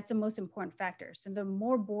 That's the most important factor. So the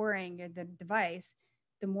more boring the device,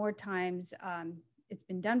 the more times it's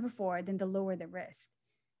been done before, then the lower the risk.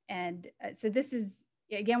 And so this is,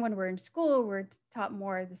 again, when we're in school, we're taught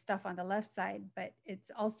more of the stuff on the left side, but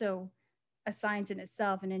it's also a science in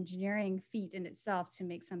itself, an engineering feat in itself to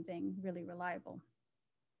make something really reliable.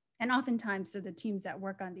 And oftentimes, so the teams that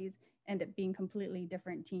work on these end up being completely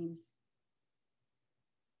different teams.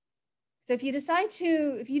 So if you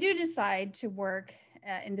do decide to work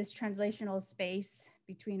in this translational space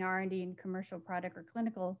between R&D and commercial product or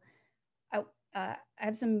clinical, I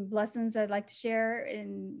have some lessons I'd like to share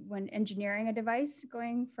when engineering a device,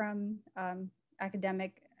 going from an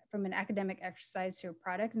academic exercise to a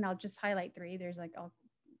product. And I'll just highlight 3. There's like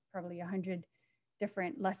probably 100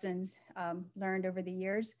 different lessons learned over the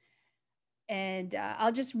years. And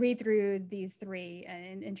I'll just read through these 3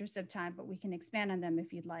 in the interest of time, but we can expand on them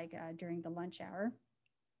if you'd like during the lunch hour.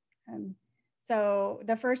 So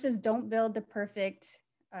the first is, don't build the perfect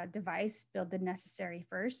device, build the necessary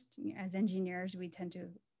first. As engineers, we tend to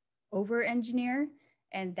over-engineer,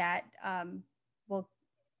 and that will,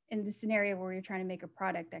 in the scenario where you're trying to make a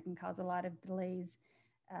product, that can cause a lot of delays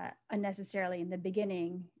unnecessarily in the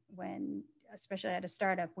beginning, when, especially at a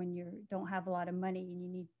startup, when you don't have a lot of money and you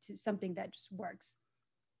need something that just works.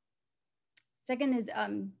 Second is, I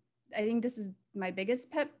think this is my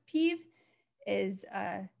biggest pet peeve, is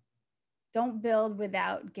don't build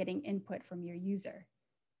without getting input from your user.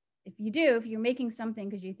 If you're making something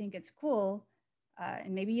because you think it's cool,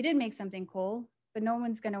 and maybe you did make something cool, but no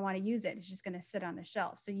one's going to want to use it. It's just going to sit on the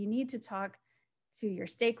shelf. So you need to talk to your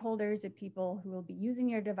stakeholders, the people who will be using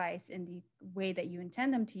your device in the way that you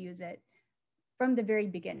intend them to use it from the very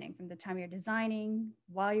beginning, from the time you're designing,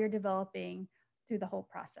 while you're developing, through the whole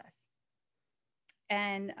process.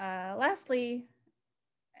 And lastly,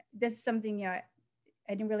 this is something I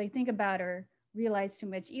didn't really think about or realize too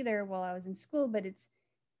much either while I was in school, but it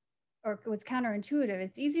was counterintuitive.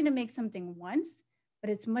 It's easy to make something once, but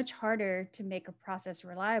it's much harder to make a process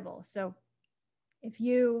reliable. So if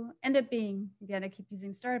you end up being, again, I keep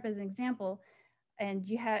using startup as an example, and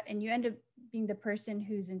you end up being the person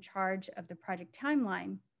who's in charge of the project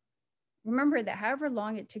timeline, remember that however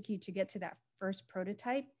long it took you to get to that first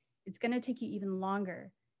prototype, it's going to take you even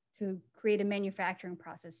longer to create a manufacturing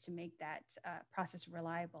process to make that process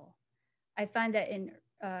reliable. I find that in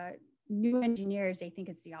new engineers, they think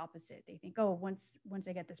it's the opposite. They think, oh, once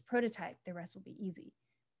I get this prototype, the rest will be easy.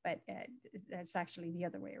 But that's actually the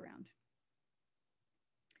other way around.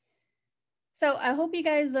 So I hope you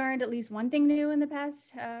guys learned at least one thing new in the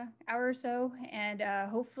past hour or so, and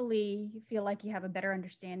hopefully you feel like you have a better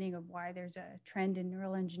understanding of why there's a trend in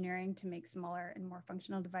neural engineering to make smaller and more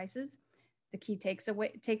functional devices. The key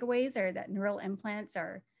takeaways are that neural implants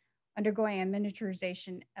are undergoing a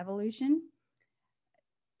miniaturization evolution.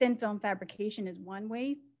 Thin film fabrication is one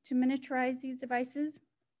way to miniaturize these devices.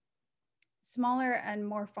 Smaller and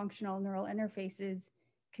more functional neural interfaces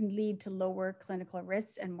can lead to lower clinical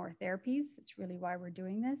risks and more therapies. It's really why we're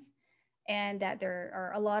doing this. And that there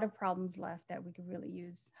are a lot of problems left that we could really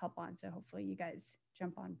use help on. So hopefully you guys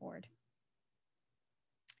jump on board.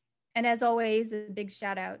 And as always, a big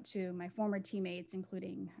shout out to my former teammates,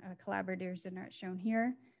 including collaborators that aren't shown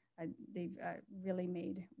here. They've really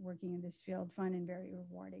made working in this field fun and very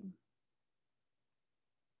rewarding.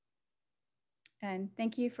 And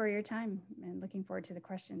thank you for your time, and looking forward to the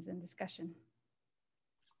questions and discussion.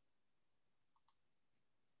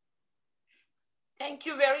 Thank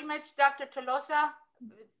you very much, Dr. Tolosa.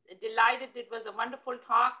 Delighted. It was a wonderful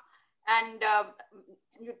talk, and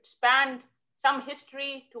you spanned some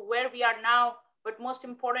history to where we are now, but most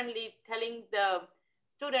importantly, telling the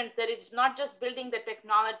students that it's not just building the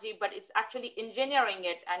technology, but it's actually engineering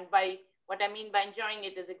it. And by what I mean by engineering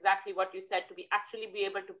it is exactly what you said, to be actually be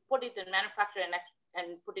able to put it in manufacture and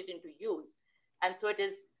put it into use. And so it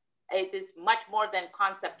is much more than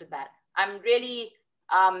concept to that. I'm really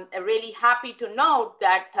happy to note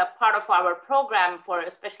that part of our program for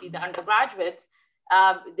especially the undergraduates,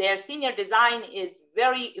 their senior design is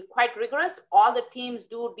quite rigorous. All the teams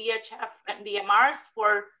do DHF and DMRs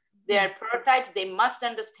for their prototypes. They must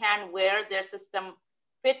understand where their system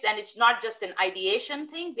fits, and it's not just an ideation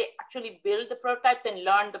thing. They actually build the prototypes and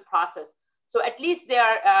learn the process. So at least they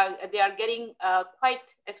are getting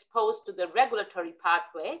quite exposed to the regulatory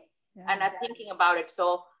pathway and are thinking about it.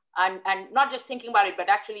 So and not just thinking about it, but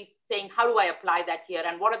actually saying, how do I apply that here,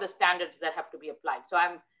 and what are the standards that have to be applied? So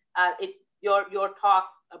your talk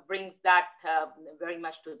brings that very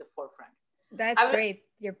much to the forefront. That's great.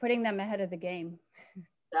 You're putting them ahead of the game.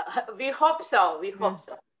 We hope so. We hope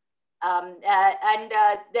so.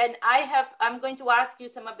 Then I'm going to ask you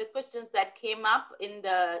some of the questions that came up in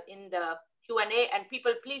the Q&A, and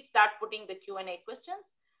people please start putting the Q&A questions.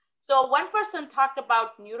 So one person talked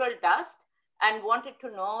about neural dust and wanted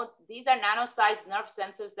to know, these are nano-sized nerve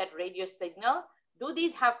sensors that radio signal. Do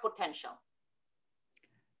these have potential?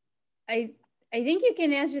 I think you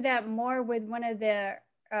can answer that more with one of the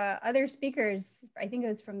other speakers. I think it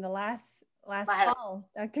was from the last fall,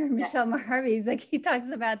 Dr. Michelle Harvey's, like he talks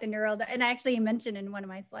about the neural, and actually he mentioned in one of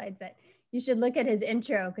my slides that you should look at his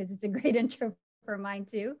intro because it's a great intro for mine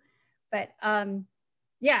too. But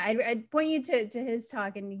yeah, I'd point you to his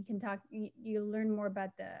talk, and you can talk, you learn more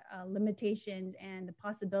about the limitations and the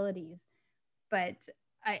possibilities. But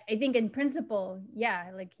I think in principle,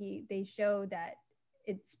 yeah, like they show that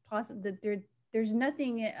it's possible that there's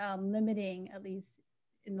nothing limiting, at least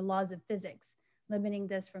in the laws of physics, limiting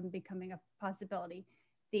this from becoming a possibility.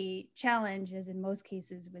 The challenge is in most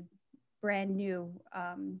cases with brand new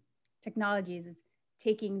technologies is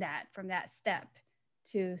taking that from that step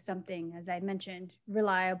to something, as I mentioned,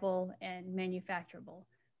 reliable and manufacturable.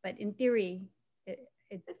 But in theory, it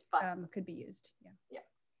could be used.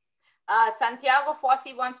 Santiago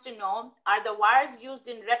Fossi wants to know, are the wires used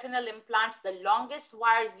in retinal implants the longest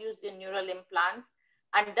wires used in neural implants?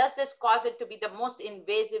 And does this cause it to be the most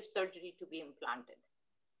invasive surgery to be implanted?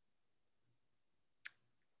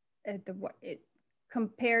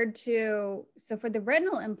 Compared to, so for the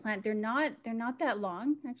retinal implant, they're not that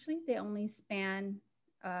long. Actually, they only span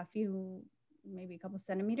a few, maybe a couple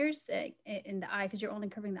centimeters in the eye, because you're only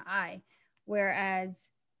covering the eye.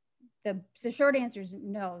 Whereas the short answer is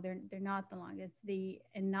no, they're not the longest.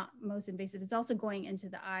 And not most invasive. It's also going into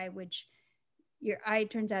the eye, which your eye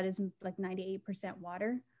turns out is like 98%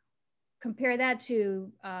 water. Compare that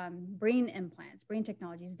to brain implants, brain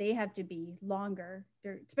technologies. They have to be longer,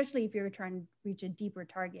 especially if you're trying to reach a deeper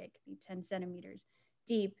target. It could be 10 centimeters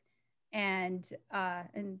deep. And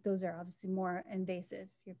those are obviously more invasive.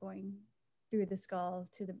 You're going through the skull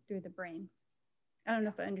through the brain. I don't know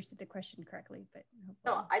if I understood the question correctly, but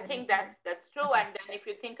no, I think that's true. Okay. And then if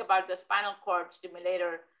you think about the spinal cord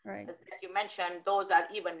stimulator, right, as you mentioned, those are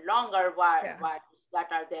even longer wires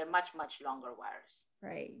that are there, much longer wires.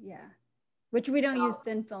 Right. Yeah. Which we don't use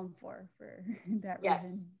thin film for that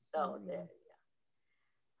reason. So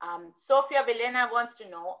Sofia Vilena wants to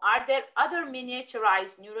know, are there other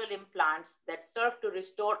miniaturized neural implants that serve to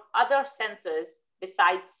restore other senses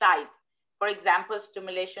besides sight? For example,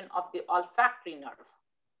 stimulation of the olfactory nerve.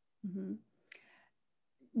 Mm-hmm.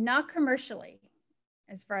 Not commercially,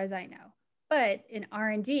 as far as I know. But in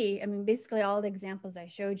R&D, I mean, basically all the examples I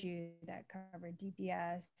showed you that cover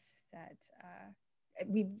DPS, that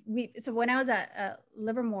so when I was at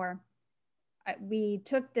Livermore, we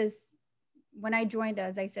took this, when I joined,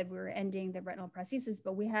 as I said, we were ending the retinal prosthesis,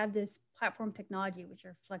 but we have this platform technology, which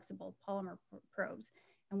are flexible polymer probes.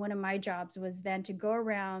 And one of my jobs was then to go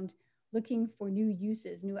around looking for new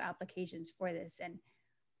uses, new applications for this. And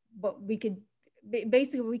what we could,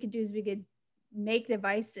 basically what we could do is we could make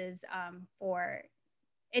devices for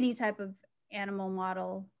any type of animal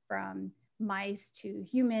model, from mice to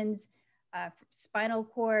humans, spinal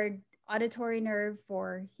cord, auditory nerve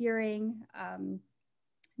for hearing,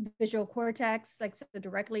 visual cortex, like so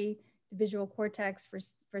directly the visual cortex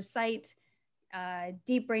for sight,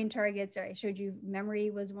 deep brain targets. I showed you memory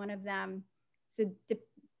was one of them. So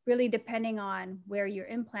really depending on where you're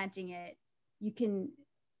implanting it, you can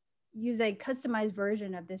use a customized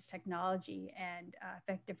version of this technology and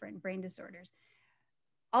affect different brain disorders.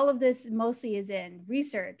 All of this mostly is in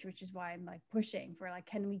research, which is why I'm like pushing for like,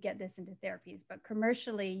 can we get this into therapies? But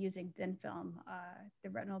commercially using thin film, the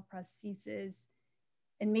retinal prosthesis,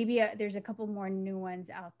 and maybe there's a couple more new ones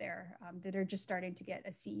out there that are just starting to get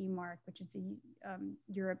a CE mark, which is the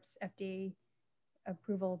Europe's FDA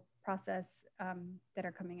approval process that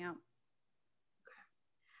are coming out.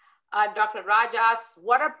 Dr. Raj asks,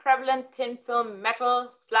 what are prevalent thin film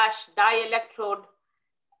metal / dielectrode?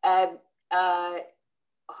 I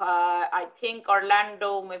think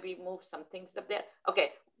Orlando maybe moved some things up there.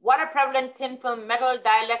 Okay, what are prevalent thin film metal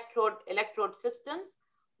dielectrode electrode systems?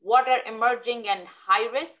 What are emerging and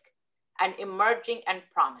high risk, and emerging and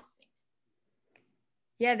promising?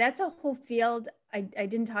 Yeah, that's a whole field. I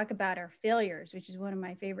didn't talk about our failures, which is one of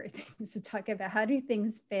my favorite things to talk about. How do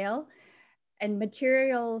things fail? And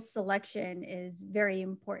material selection is very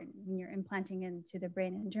important when you're implanting into the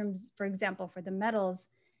brain. In terms, for example, for the metals,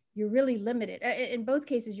 you're really limited. In both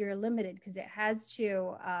cases, you're limited because it has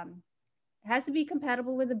to be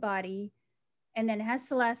compatible with the body, and then it has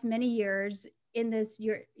to last many years. In this,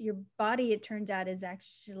 your body, it turns out, is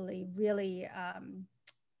actually really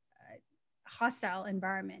hostile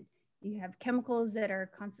environment. You have chemicals that are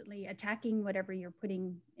constantly attacking whatever you're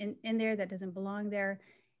putting in there that doesn't belong there.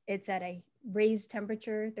 It's at a raised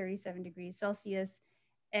temperature, 37 degrees Celsius.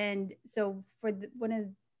 And so for one of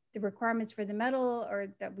the requirements for the metal or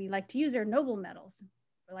that we like to use are noble metals,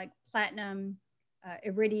 like platinum,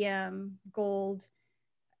 iridium, gold,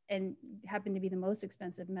 and happen to be the most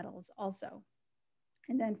expensive metals also.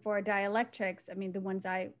 And then for dielectrics, I mean, the ones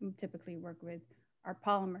I typically work with are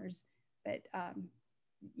polymers, but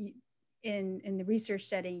in the research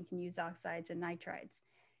setting, you can use oxides and nitrides.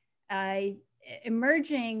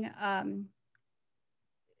 Emerging,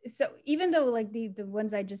 so even though like the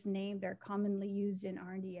ones I just named are commonly used in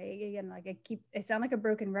R&D, again, like I sound like a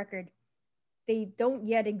broken record, they don't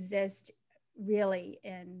yet exist really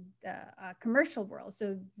in the commercial world.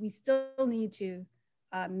 So we still need to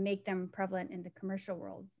make them prevalent in the commercial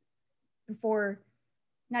world before,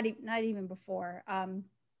 not even before,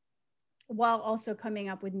 while also coming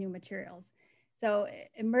up with new materials. So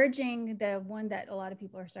emerging, the one that a lot of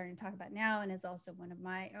people are starting to talk about now, and is also one of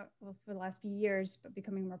my, well, for the last few years, but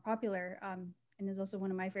becoming more popular, and is also one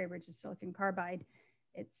of my favorites, is silicon carbide.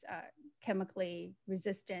 It's chemically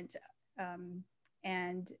resistant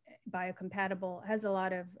and biocompatible, has a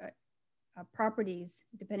lot of properties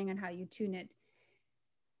depending on how you tune it.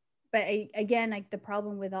 But again, like the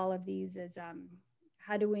problem with all of these is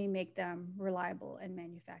how do we make them reliable and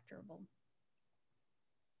manufacturable?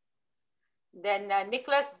 Then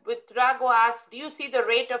Nicholas Buitrago asks, do you see the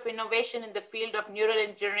rate of innovation in the field of neural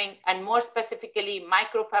engineering and more specifically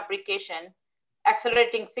microfabrication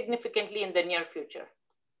accelerating significantly in the near future?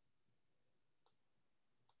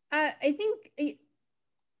 I think,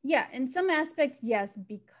 yeah, in some aspects, yes,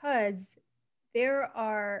 because there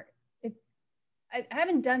are, I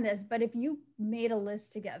haven't done this, but if you made a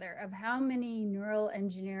list together of how many neural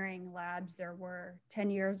engineering labs there were 10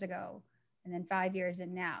 years ago, and then 5 years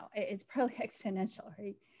and now, it's probably exponential,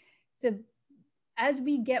 right? So as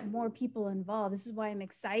we get more people involved, this is why I'm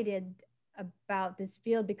excited about this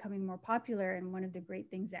field becoming more popular. And one of the great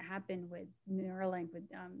things that happened with Neuralink, with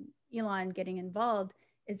Elon getting involved,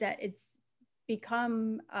 is that it's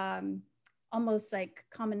become almost like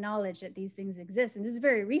common knowledge that these things exist. And this is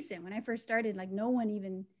very recent. When I first started, like no one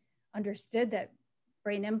even understood that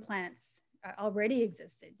brain implants already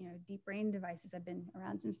existed. You know, deep brain devices have been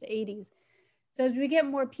around since the 80s. So as we get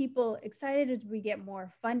more people excited, as we get more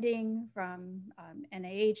funding from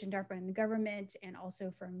NIH and DARPA and the government, and also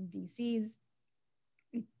from VCs,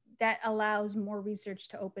 that allows more research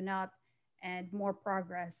to open up and more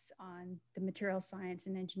progress on the material science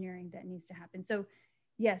and engineering that needs to happen. So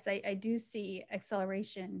yes, I do see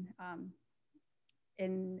acceleration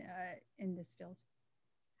in this field.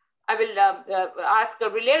 I will ask a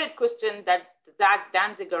related question that Zach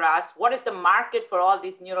Danziger asked. What is the market for all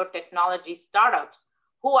these neurotechnology startups?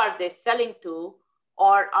 Who are they selling to?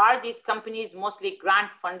 Or are these companies mostly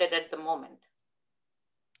grant funded at the moment?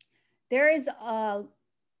 There is, as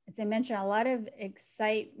I mentioned, a lot of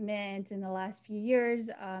excitement in the last few years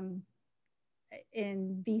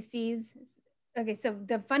in VCs. Okay, so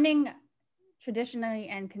the funding traditionally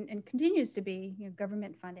and continues to be, you know,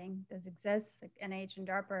 government funding does exist. Like NIH and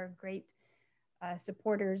DARPA are great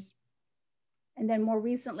supporters. And then more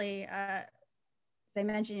recently, as I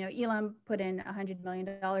mentioned, you know, Elon put in $100 million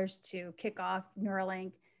to kick off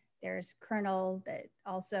Neuralink. There's Kernel that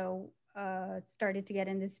also started to get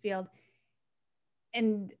in this field.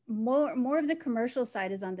 And more of the commercial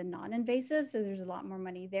side is on the non-invasive. So there's a lot more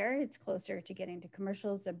money there. It's closer to getting to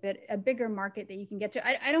commercials, a bigger market that you can get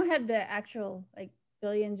to. I don't have the actual like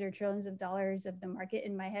billions or trillions of dollars of the market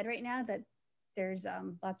in my head right now. That there's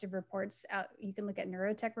lots of reports out. You can look at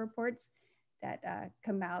neurotech reports that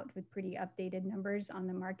come out with pretty updated numbers on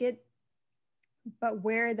the market. But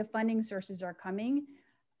where the funding sources are coming,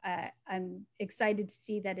 I'm excited to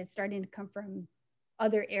see that it's starting to come from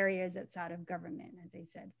other areas outside of government, as I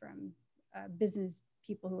said, from business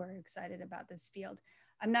people who are excited about this field.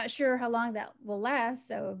 I'm not sure how long that will last,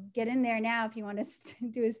 so get in there now if you want to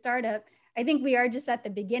do a startup. I think we are just at the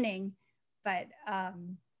beginning, but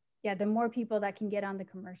yeah, the more people that can get on the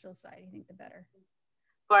commercial side, I think the better.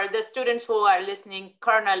 For the students who are listening,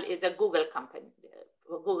 Kernel is a Google company,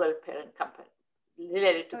 Google parent company,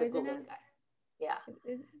 related to the Google guys. Yeah.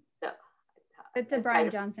 So it's a Brian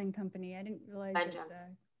Johnson company. I didn't realize it's a...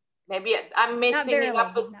 Maybe I'm mixing verily, it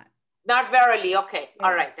up with, not verily. Okay. Yeah.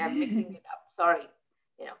 All right. I'm mixing it up. Sorry.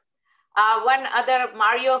 You know, one other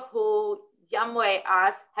Mario who Yamwe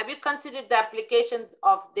asked, have you considered the applications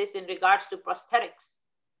of this in regards to prosthetics?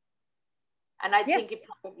 And I think it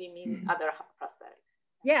probably means other prosthetics.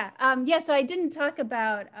 Yeah. Yeah. So I didn't talk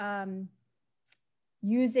about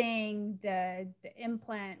using the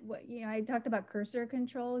implant. You know, I talked about cursor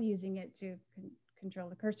control, using it to control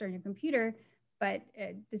the cursor on your computer, but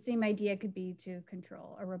the same idea could be to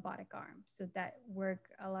control a robotic arm. So that work,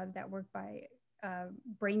 a lot of that work by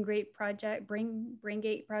BrainGate project,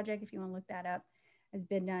 if you want to look that up, has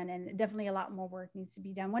been done, and definitely a lot more work needs to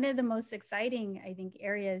be done. One of the most exciting, I think,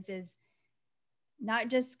 areas is not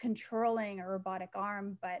just controlling a robotic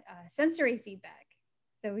arm, but sensory feedback.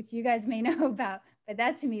 So which you guys may know about, but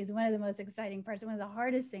that to me is one of the most exciting parts, one of the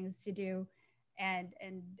hardest things to do. And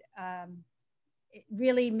it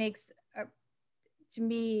really makes, to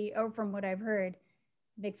me, or from what I've heard,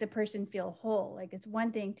 makes a person feel whole. Like it's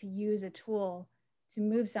one thing to use a tool to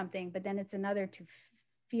move something, but then it's another to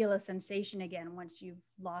feel a sensation again once you've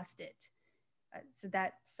lost it. So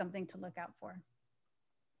that's something to look out for.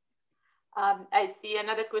 I see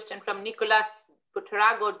another question from Nicolas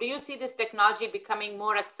Butrago. Do you see this technology becoming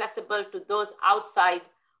more accessible to those outside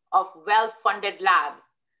of well-funded labs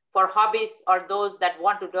for hobbyists or those that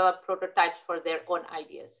want to develop prototypes for their own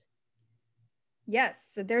ideas? Yes,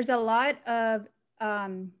 so there's a lot of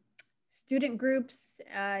student groups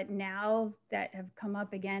now that have come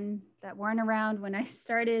up again that weren't around when I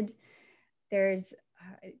started. There's,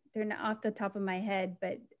 they're not off the top of my head,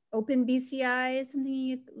 but OpenBCI is something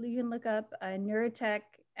you can look up. Neurotech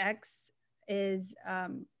X is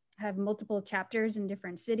have multiple chapters in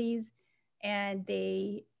different cities, and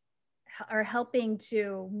they are helping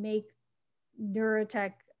to make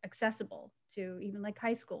neurotech accessible to even like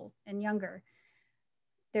high school and younger.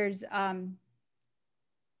 There's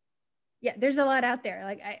yeah, there's a lot out there.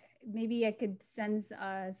 Like maybe I could send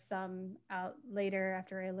some out later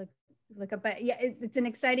after I look up, but yeah, it's an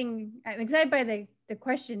exciting, I'm excited by the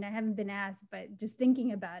question. I haven't been asked, but just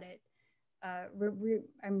thinking about it,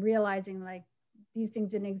 I'm realizing like these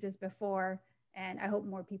things didn't exist before, and I hope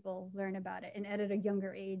more people learn about it and at a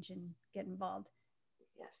younger age and get involved.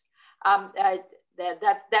 Yes,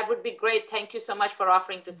 that would be great. Thank you so much for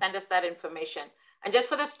offering to send us that information. And just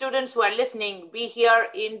for the students who are listening, we here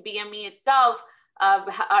in BME itself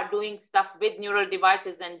are doing stuff with neural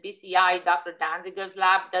devices and BCI. Dr. Danziger's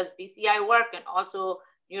lab does BCI work and also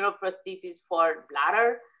neuroprosthesis for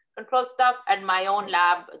bladder control stuff. And my own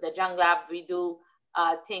lab, the Jung lab, we do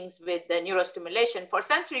things with the neurostimulation for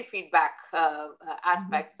sensory feedback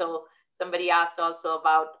aspect. So somebody asked also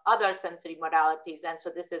about other sensory modalities. And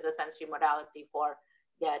so this is a sensory modality for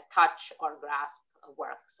the touch or grasp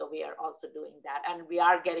work. So we are also doing that. And we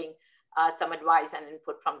are getting some advice and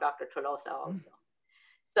input from Dr. Tolosa also.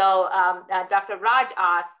 So Dr. Raj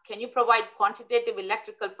asks, can you provide quantitative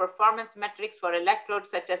electrical performance metrics for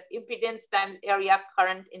electrodes such as impedance times area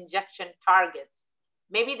current injection targets?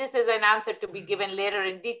 Maybe this is an answer to be given later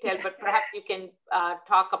in detail, but perhaps you can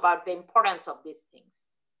talk about the importance of these things.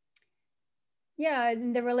 Yeah,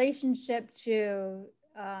 the relationship to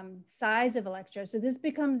size of electrodes. So this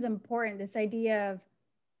becomes important, this idea of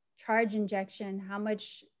charge injection, how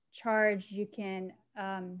much charge you can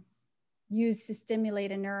use to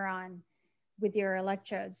stimulate a neuron with your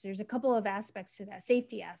electrodes. There's a couple of aspects to that,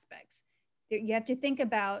 safety aspects. You have to think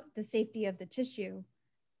about the safety of the tissue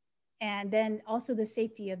and then also the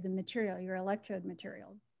safety of the material, your electrode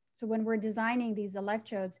material. So when we're designing these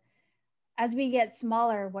electrodes, as we get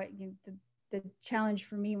smaller, the challenge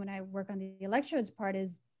for me when I work on the electrodes part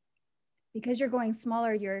is because you're going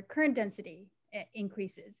smaller, your current density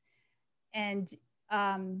increases. And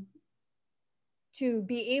to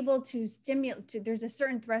be able to stimulate, there's a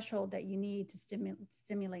certain threshold that you need to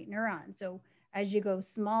stimulate neurons. So as you go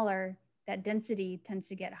smaller, that density tends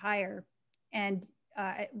to get higher. And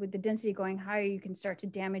with the density going higher, you can start to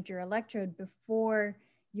damage your electrode before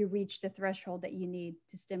you reach the threshold that you need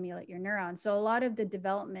to stimulate your neurons. So a lot of the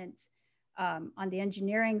development on the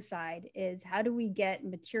engineering side is how do we get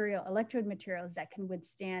electrode materials that can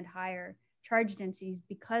withstand higher charge densities,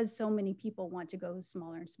 because so many people want to go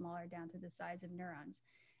smaller and smaller down to the size of neurons.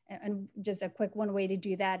 And just a quick one way to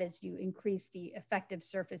do that is you increase the effective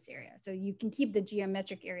surface area. So you can keep the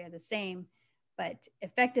geometric area the same, but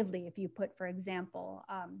effectively, if you put, for example,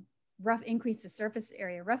 increase the surface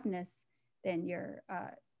area roughness, then your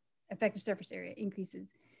effective surface area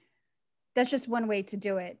increases. That's just one way to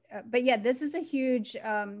do it. But yeah, this is a huge,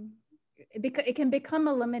 it can become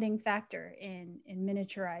a limiting factor in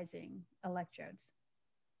miniaturizing electrodes.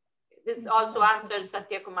 This also answers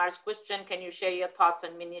Satya Kumar's question. Can you share your thoughts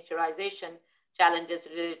on miniaturization challenges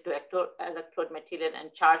related to electrode material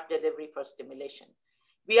and charge delivery for stimulation?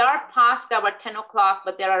 We are past our 10 o'clock,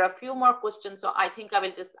 but there are a few more questions. So I think I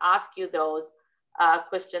will just ask you those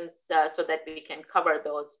questions so that we can cover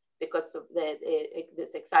those because of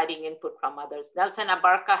this exciting input from others. Nelson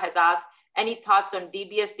Abarca has asked, any thoughts on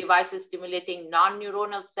DBS devices stimulating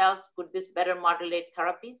non-neuronal cells? Could this better modulate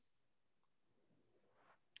therapies?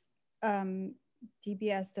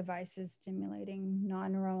 DBS devices stimulating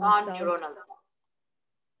non-neuronal cells.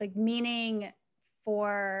 Like meaning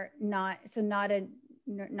for not a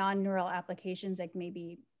non-neural applications, like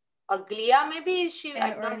maybe or glia, maybe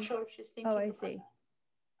I'm not sure she's thinking. Oh, I see.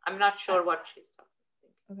 I'm not sure what she's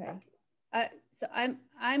talking. Okay. So I'm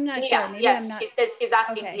not glia, sure. Maybe yes, I'm not. She says she's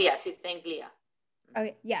asking glia. She's saying glia.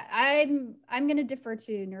 Okay. Yeah, I'm going to defer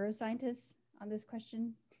to neuroscientists on this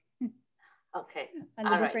question. Okay. And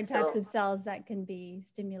the different types of cells that can be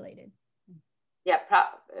stimulated. Yeah,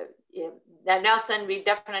 Nelson,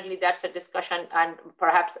 that's a discussion, and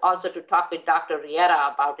perhaps also to talk with Dr.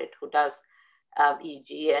 Riera about it, who does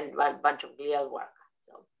EEG and a bunch of glial work.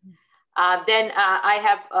 So then I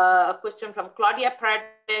have a question from Claudia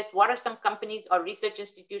Paredes. What are some companies or research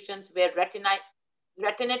institutions where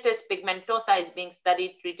retinitis pigmentosa is being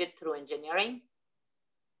studied, treated through engineering?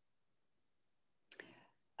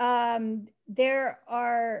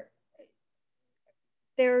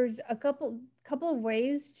 There's a couple of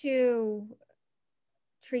ways to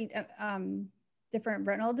treat different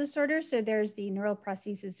retinal disorders. So there's the neural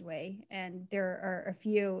prosthesis way, and there are a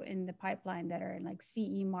few in the pipeline that are in like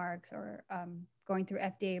CE marks or going through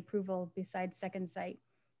FDA approval besides Second Sight.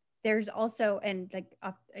 There's also, and like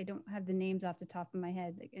I don't have the names off the top of my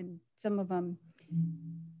head, and some of them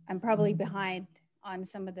I'm probably behind on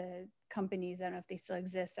some of the companies. I don't know if they still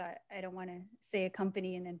exist. I don't want to say a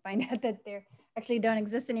company and then find out that they actually don't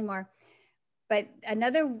exist anymore. But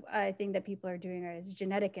another thing that people are doing is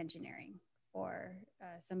genetic engineering for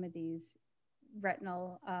some of these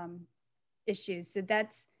retinal issues. So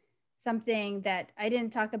that's something that I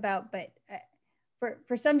didn't talk about, but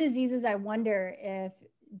for some diseases, I wonder if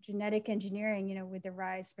genetic engineering, you know, with the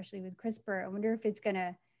rise, especially with CRISPR, I wonder if it's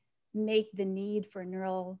gonna make the need for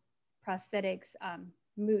neural prosthetics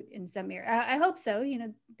moot in some area. I hope so. You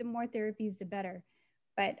know, the more therapies, the better.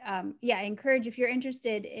 But yeah, I encourage, if you're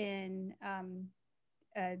interested in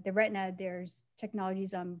the retina, there's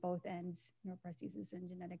technologies on both ends, neuroprosthesis and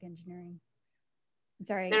genetic engineering. I'm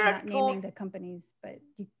sorry, I'm not naming the companies, but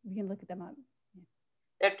you can look at them up. Yeah.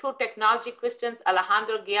 There are two technology questions.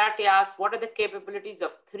 Alejandro Giarte asks, what are the capabilities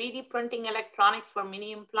of 3D printing electronics for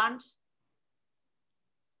mini implants?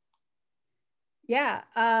 Yeah,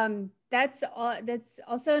 that's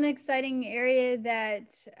also an exciting area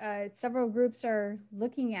that several groups are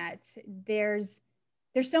looking at. There's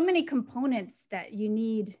so many components that you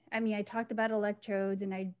need. I mean, I talked about electrodes,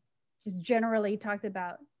 and I just generally talked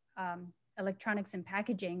about electronics and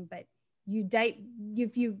packaging, but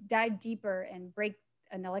if you dive deeper and break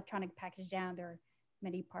an electronic package down, there are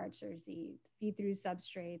many parts. There's the feed-through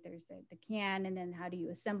substrate, there's the can, and then how do you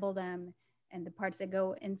assemble them, and the parts that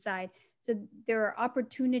go inside. So there are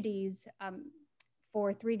opportunities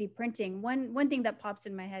for 3D printing. One thing that pops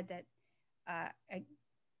in my head that I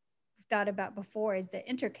thought about before is the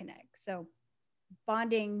interconnect. So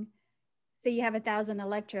bonding, say you have 1,000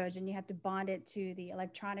 electrodes and you have to bond it to the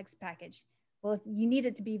electronics package. Well, if you need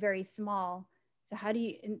it to be very small, so how do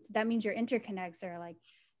you, that means your interconnects are like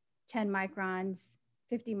 10 microns,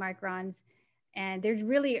 50 microns, and there's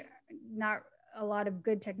really not a lot of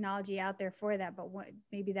good technology out there for that, but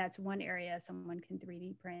maybe that's one area someone can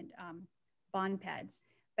 3D print bond pads.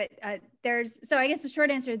 But so I guess the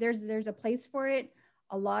short answer, there's a place for it.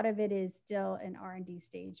 A lot of it is still in R&D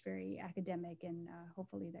stage, very academic, and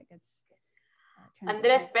hopefully that gets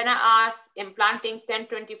Andres Pena asks, implanting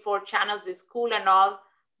 1024 channels is cool and all,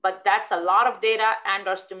 but that's a lot of data and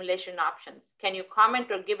or stimulation options. Can you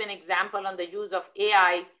comment or give an example on the use of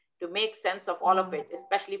AI to make sense of all of it,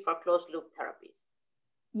 especially for closed loop therapies.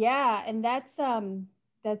 Yeah, and that's a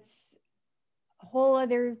whole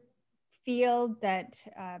other field that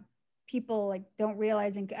people like don't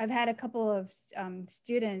realize. And I've had a couple of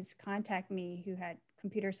students contact me who had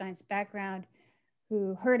computer science background,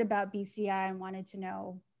 who heard about BCI and wanted to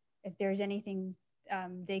know if there's anything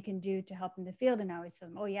they can do to help in the field. And I always tell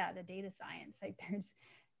them, oh yeah, the data science, like there's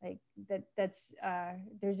like that's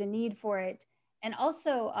there's a need for it. And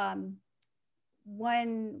also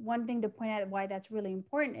one thing to point out why that's really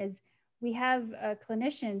important is we have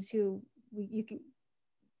clinicians who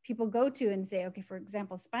people go to and say, okay, for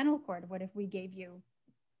example, spinal cord, what if we gave you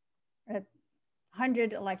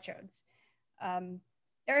 100 electrodes? Or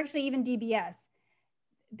actually even DBS,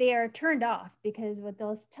 they are turned off because what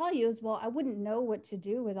they'll tell you is, well, I wouldn't know what to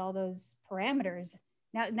do with all those parameters.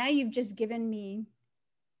 Now you've just given me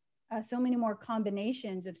so many more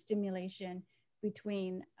combinations of stimulation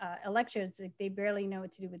between electrodes. Like they barely know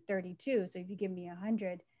what to do with 32. So if you give me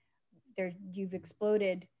 100, you've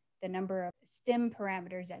exploded the number of stim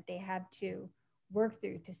parameters that they have to work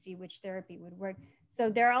through to see which therapy would work. So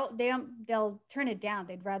they'll turn it down.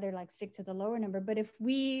 They'd rather like stick to the lower number. But if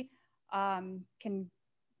we can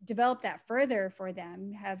develop that further for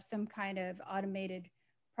them, have some kind of automated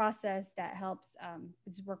process that helps,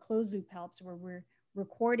 this is where closed loop helps, where we're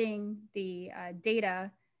recording the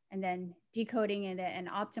data and then decoding it and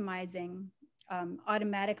optimizing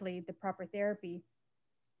automatically the proper therapy,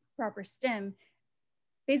 proper stim.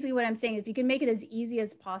 Basically what I'm saying is if you can make it as easy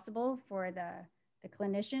as possible for the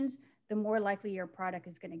clinicians, the more likely your product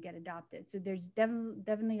is going to get adopted. So there's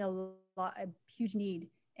definitely a huge need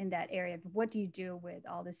in that area of what do you do with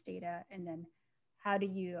all this data, and then how do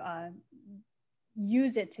you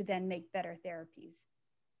use it to then make better therapies.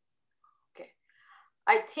 Okay,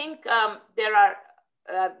 I think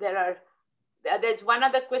there's one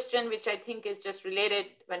other question which I think is just related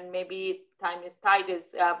when maybe time is tight,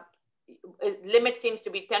 is limit seems to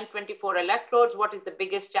be 1024 electrodes. What is the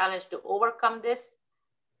biggest challenge to overcome this?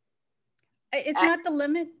 It's not the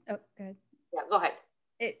limit. Oh, go ahead. Yeah, go ahead.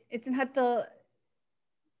 It's not the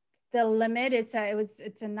limit. It's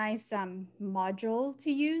a nice module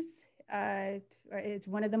to use. It's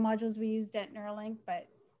one of the modules we used at Neuralink, but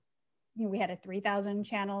we had a 3000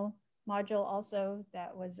 channel module also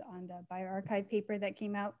that was on the bioRxiv paper that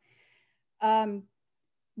came out.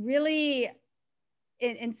 Really,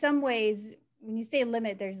 in some ways, when you say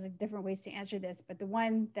limit, there's like different ways to answer this, but the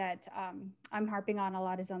one that I'm harping on a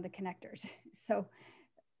lot is on the connectors. So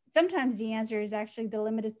sometimes the answer is actually the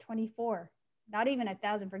limit is 24, not even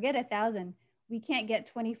 1,000. Forget 1,000. We can't get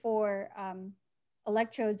 24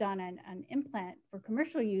 electrodes on an implant for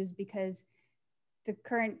commercial use because the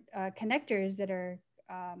current connectors that are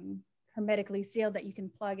hermetically sealed that you can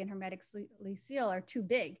plug and hermetically seal are too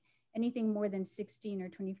big. Anything more than 16 or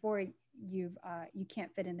 24, you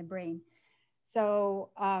can't fit in the brain.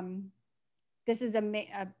 So this is a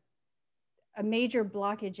major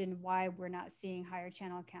blockage in why we're not seeing higher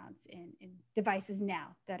channel counts in devices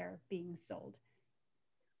now that are being sold.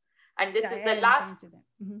 And this is the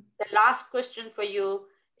last question for you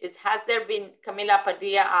is, has there been, Camila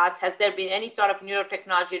Padilla asked, has there been any sort of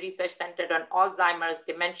neurotechnology research centered on Alzheimer's,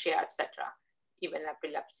 dementia, etc., even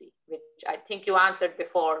epilepsy, which I think you answered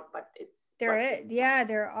before, but it's. Yeah,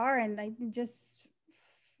 there are. And I just,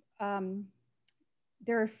 there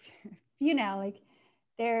are a few now, like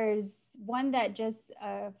there's one that just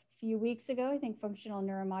a few weeks ago, I think Functional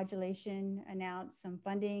Neuromodulation announced some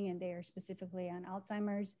funding, and they are specifically on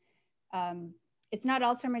Alzheimer's. It's not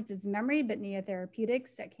Alzheimer's, it's memory, but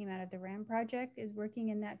Neotherapeutics that came out of the RAM project is working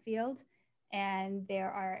in that field. And they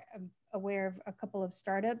are aware of a couple of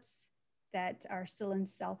startups that are still in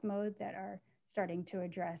stealth mode that are starting to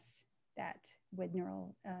address that with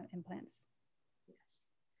neural implants. Yes.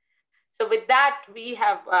 So with that, we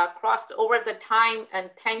have crossed over the time, and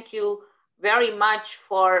thank you very much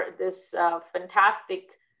for this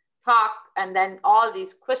fantastic talk, and then all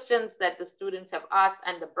these questions that the students have asked,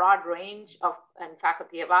 and the broad range of, and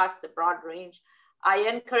faculty have asked, the broad range. I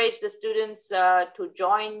encourage the students to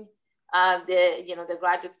join the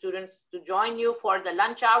graduate students to join you for the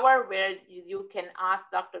lunch hour, where you can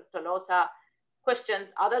ask Dr. Tolosa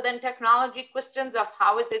questions other than technology questions of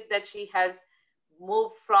how is it that she has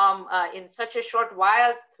moved from in such a short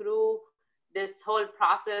while through this whole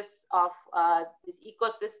process of this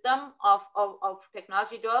ecosystem of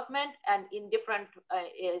technology development and in different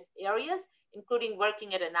areas, including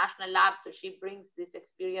working at a national lab. So she brings this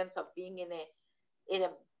experience of being in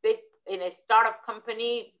a startup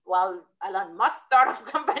company, well, Elon Musk startup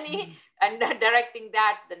company, and directing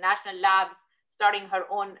that, the national labs, starting her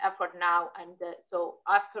own effort now. And so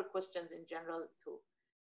ask her questions in general too.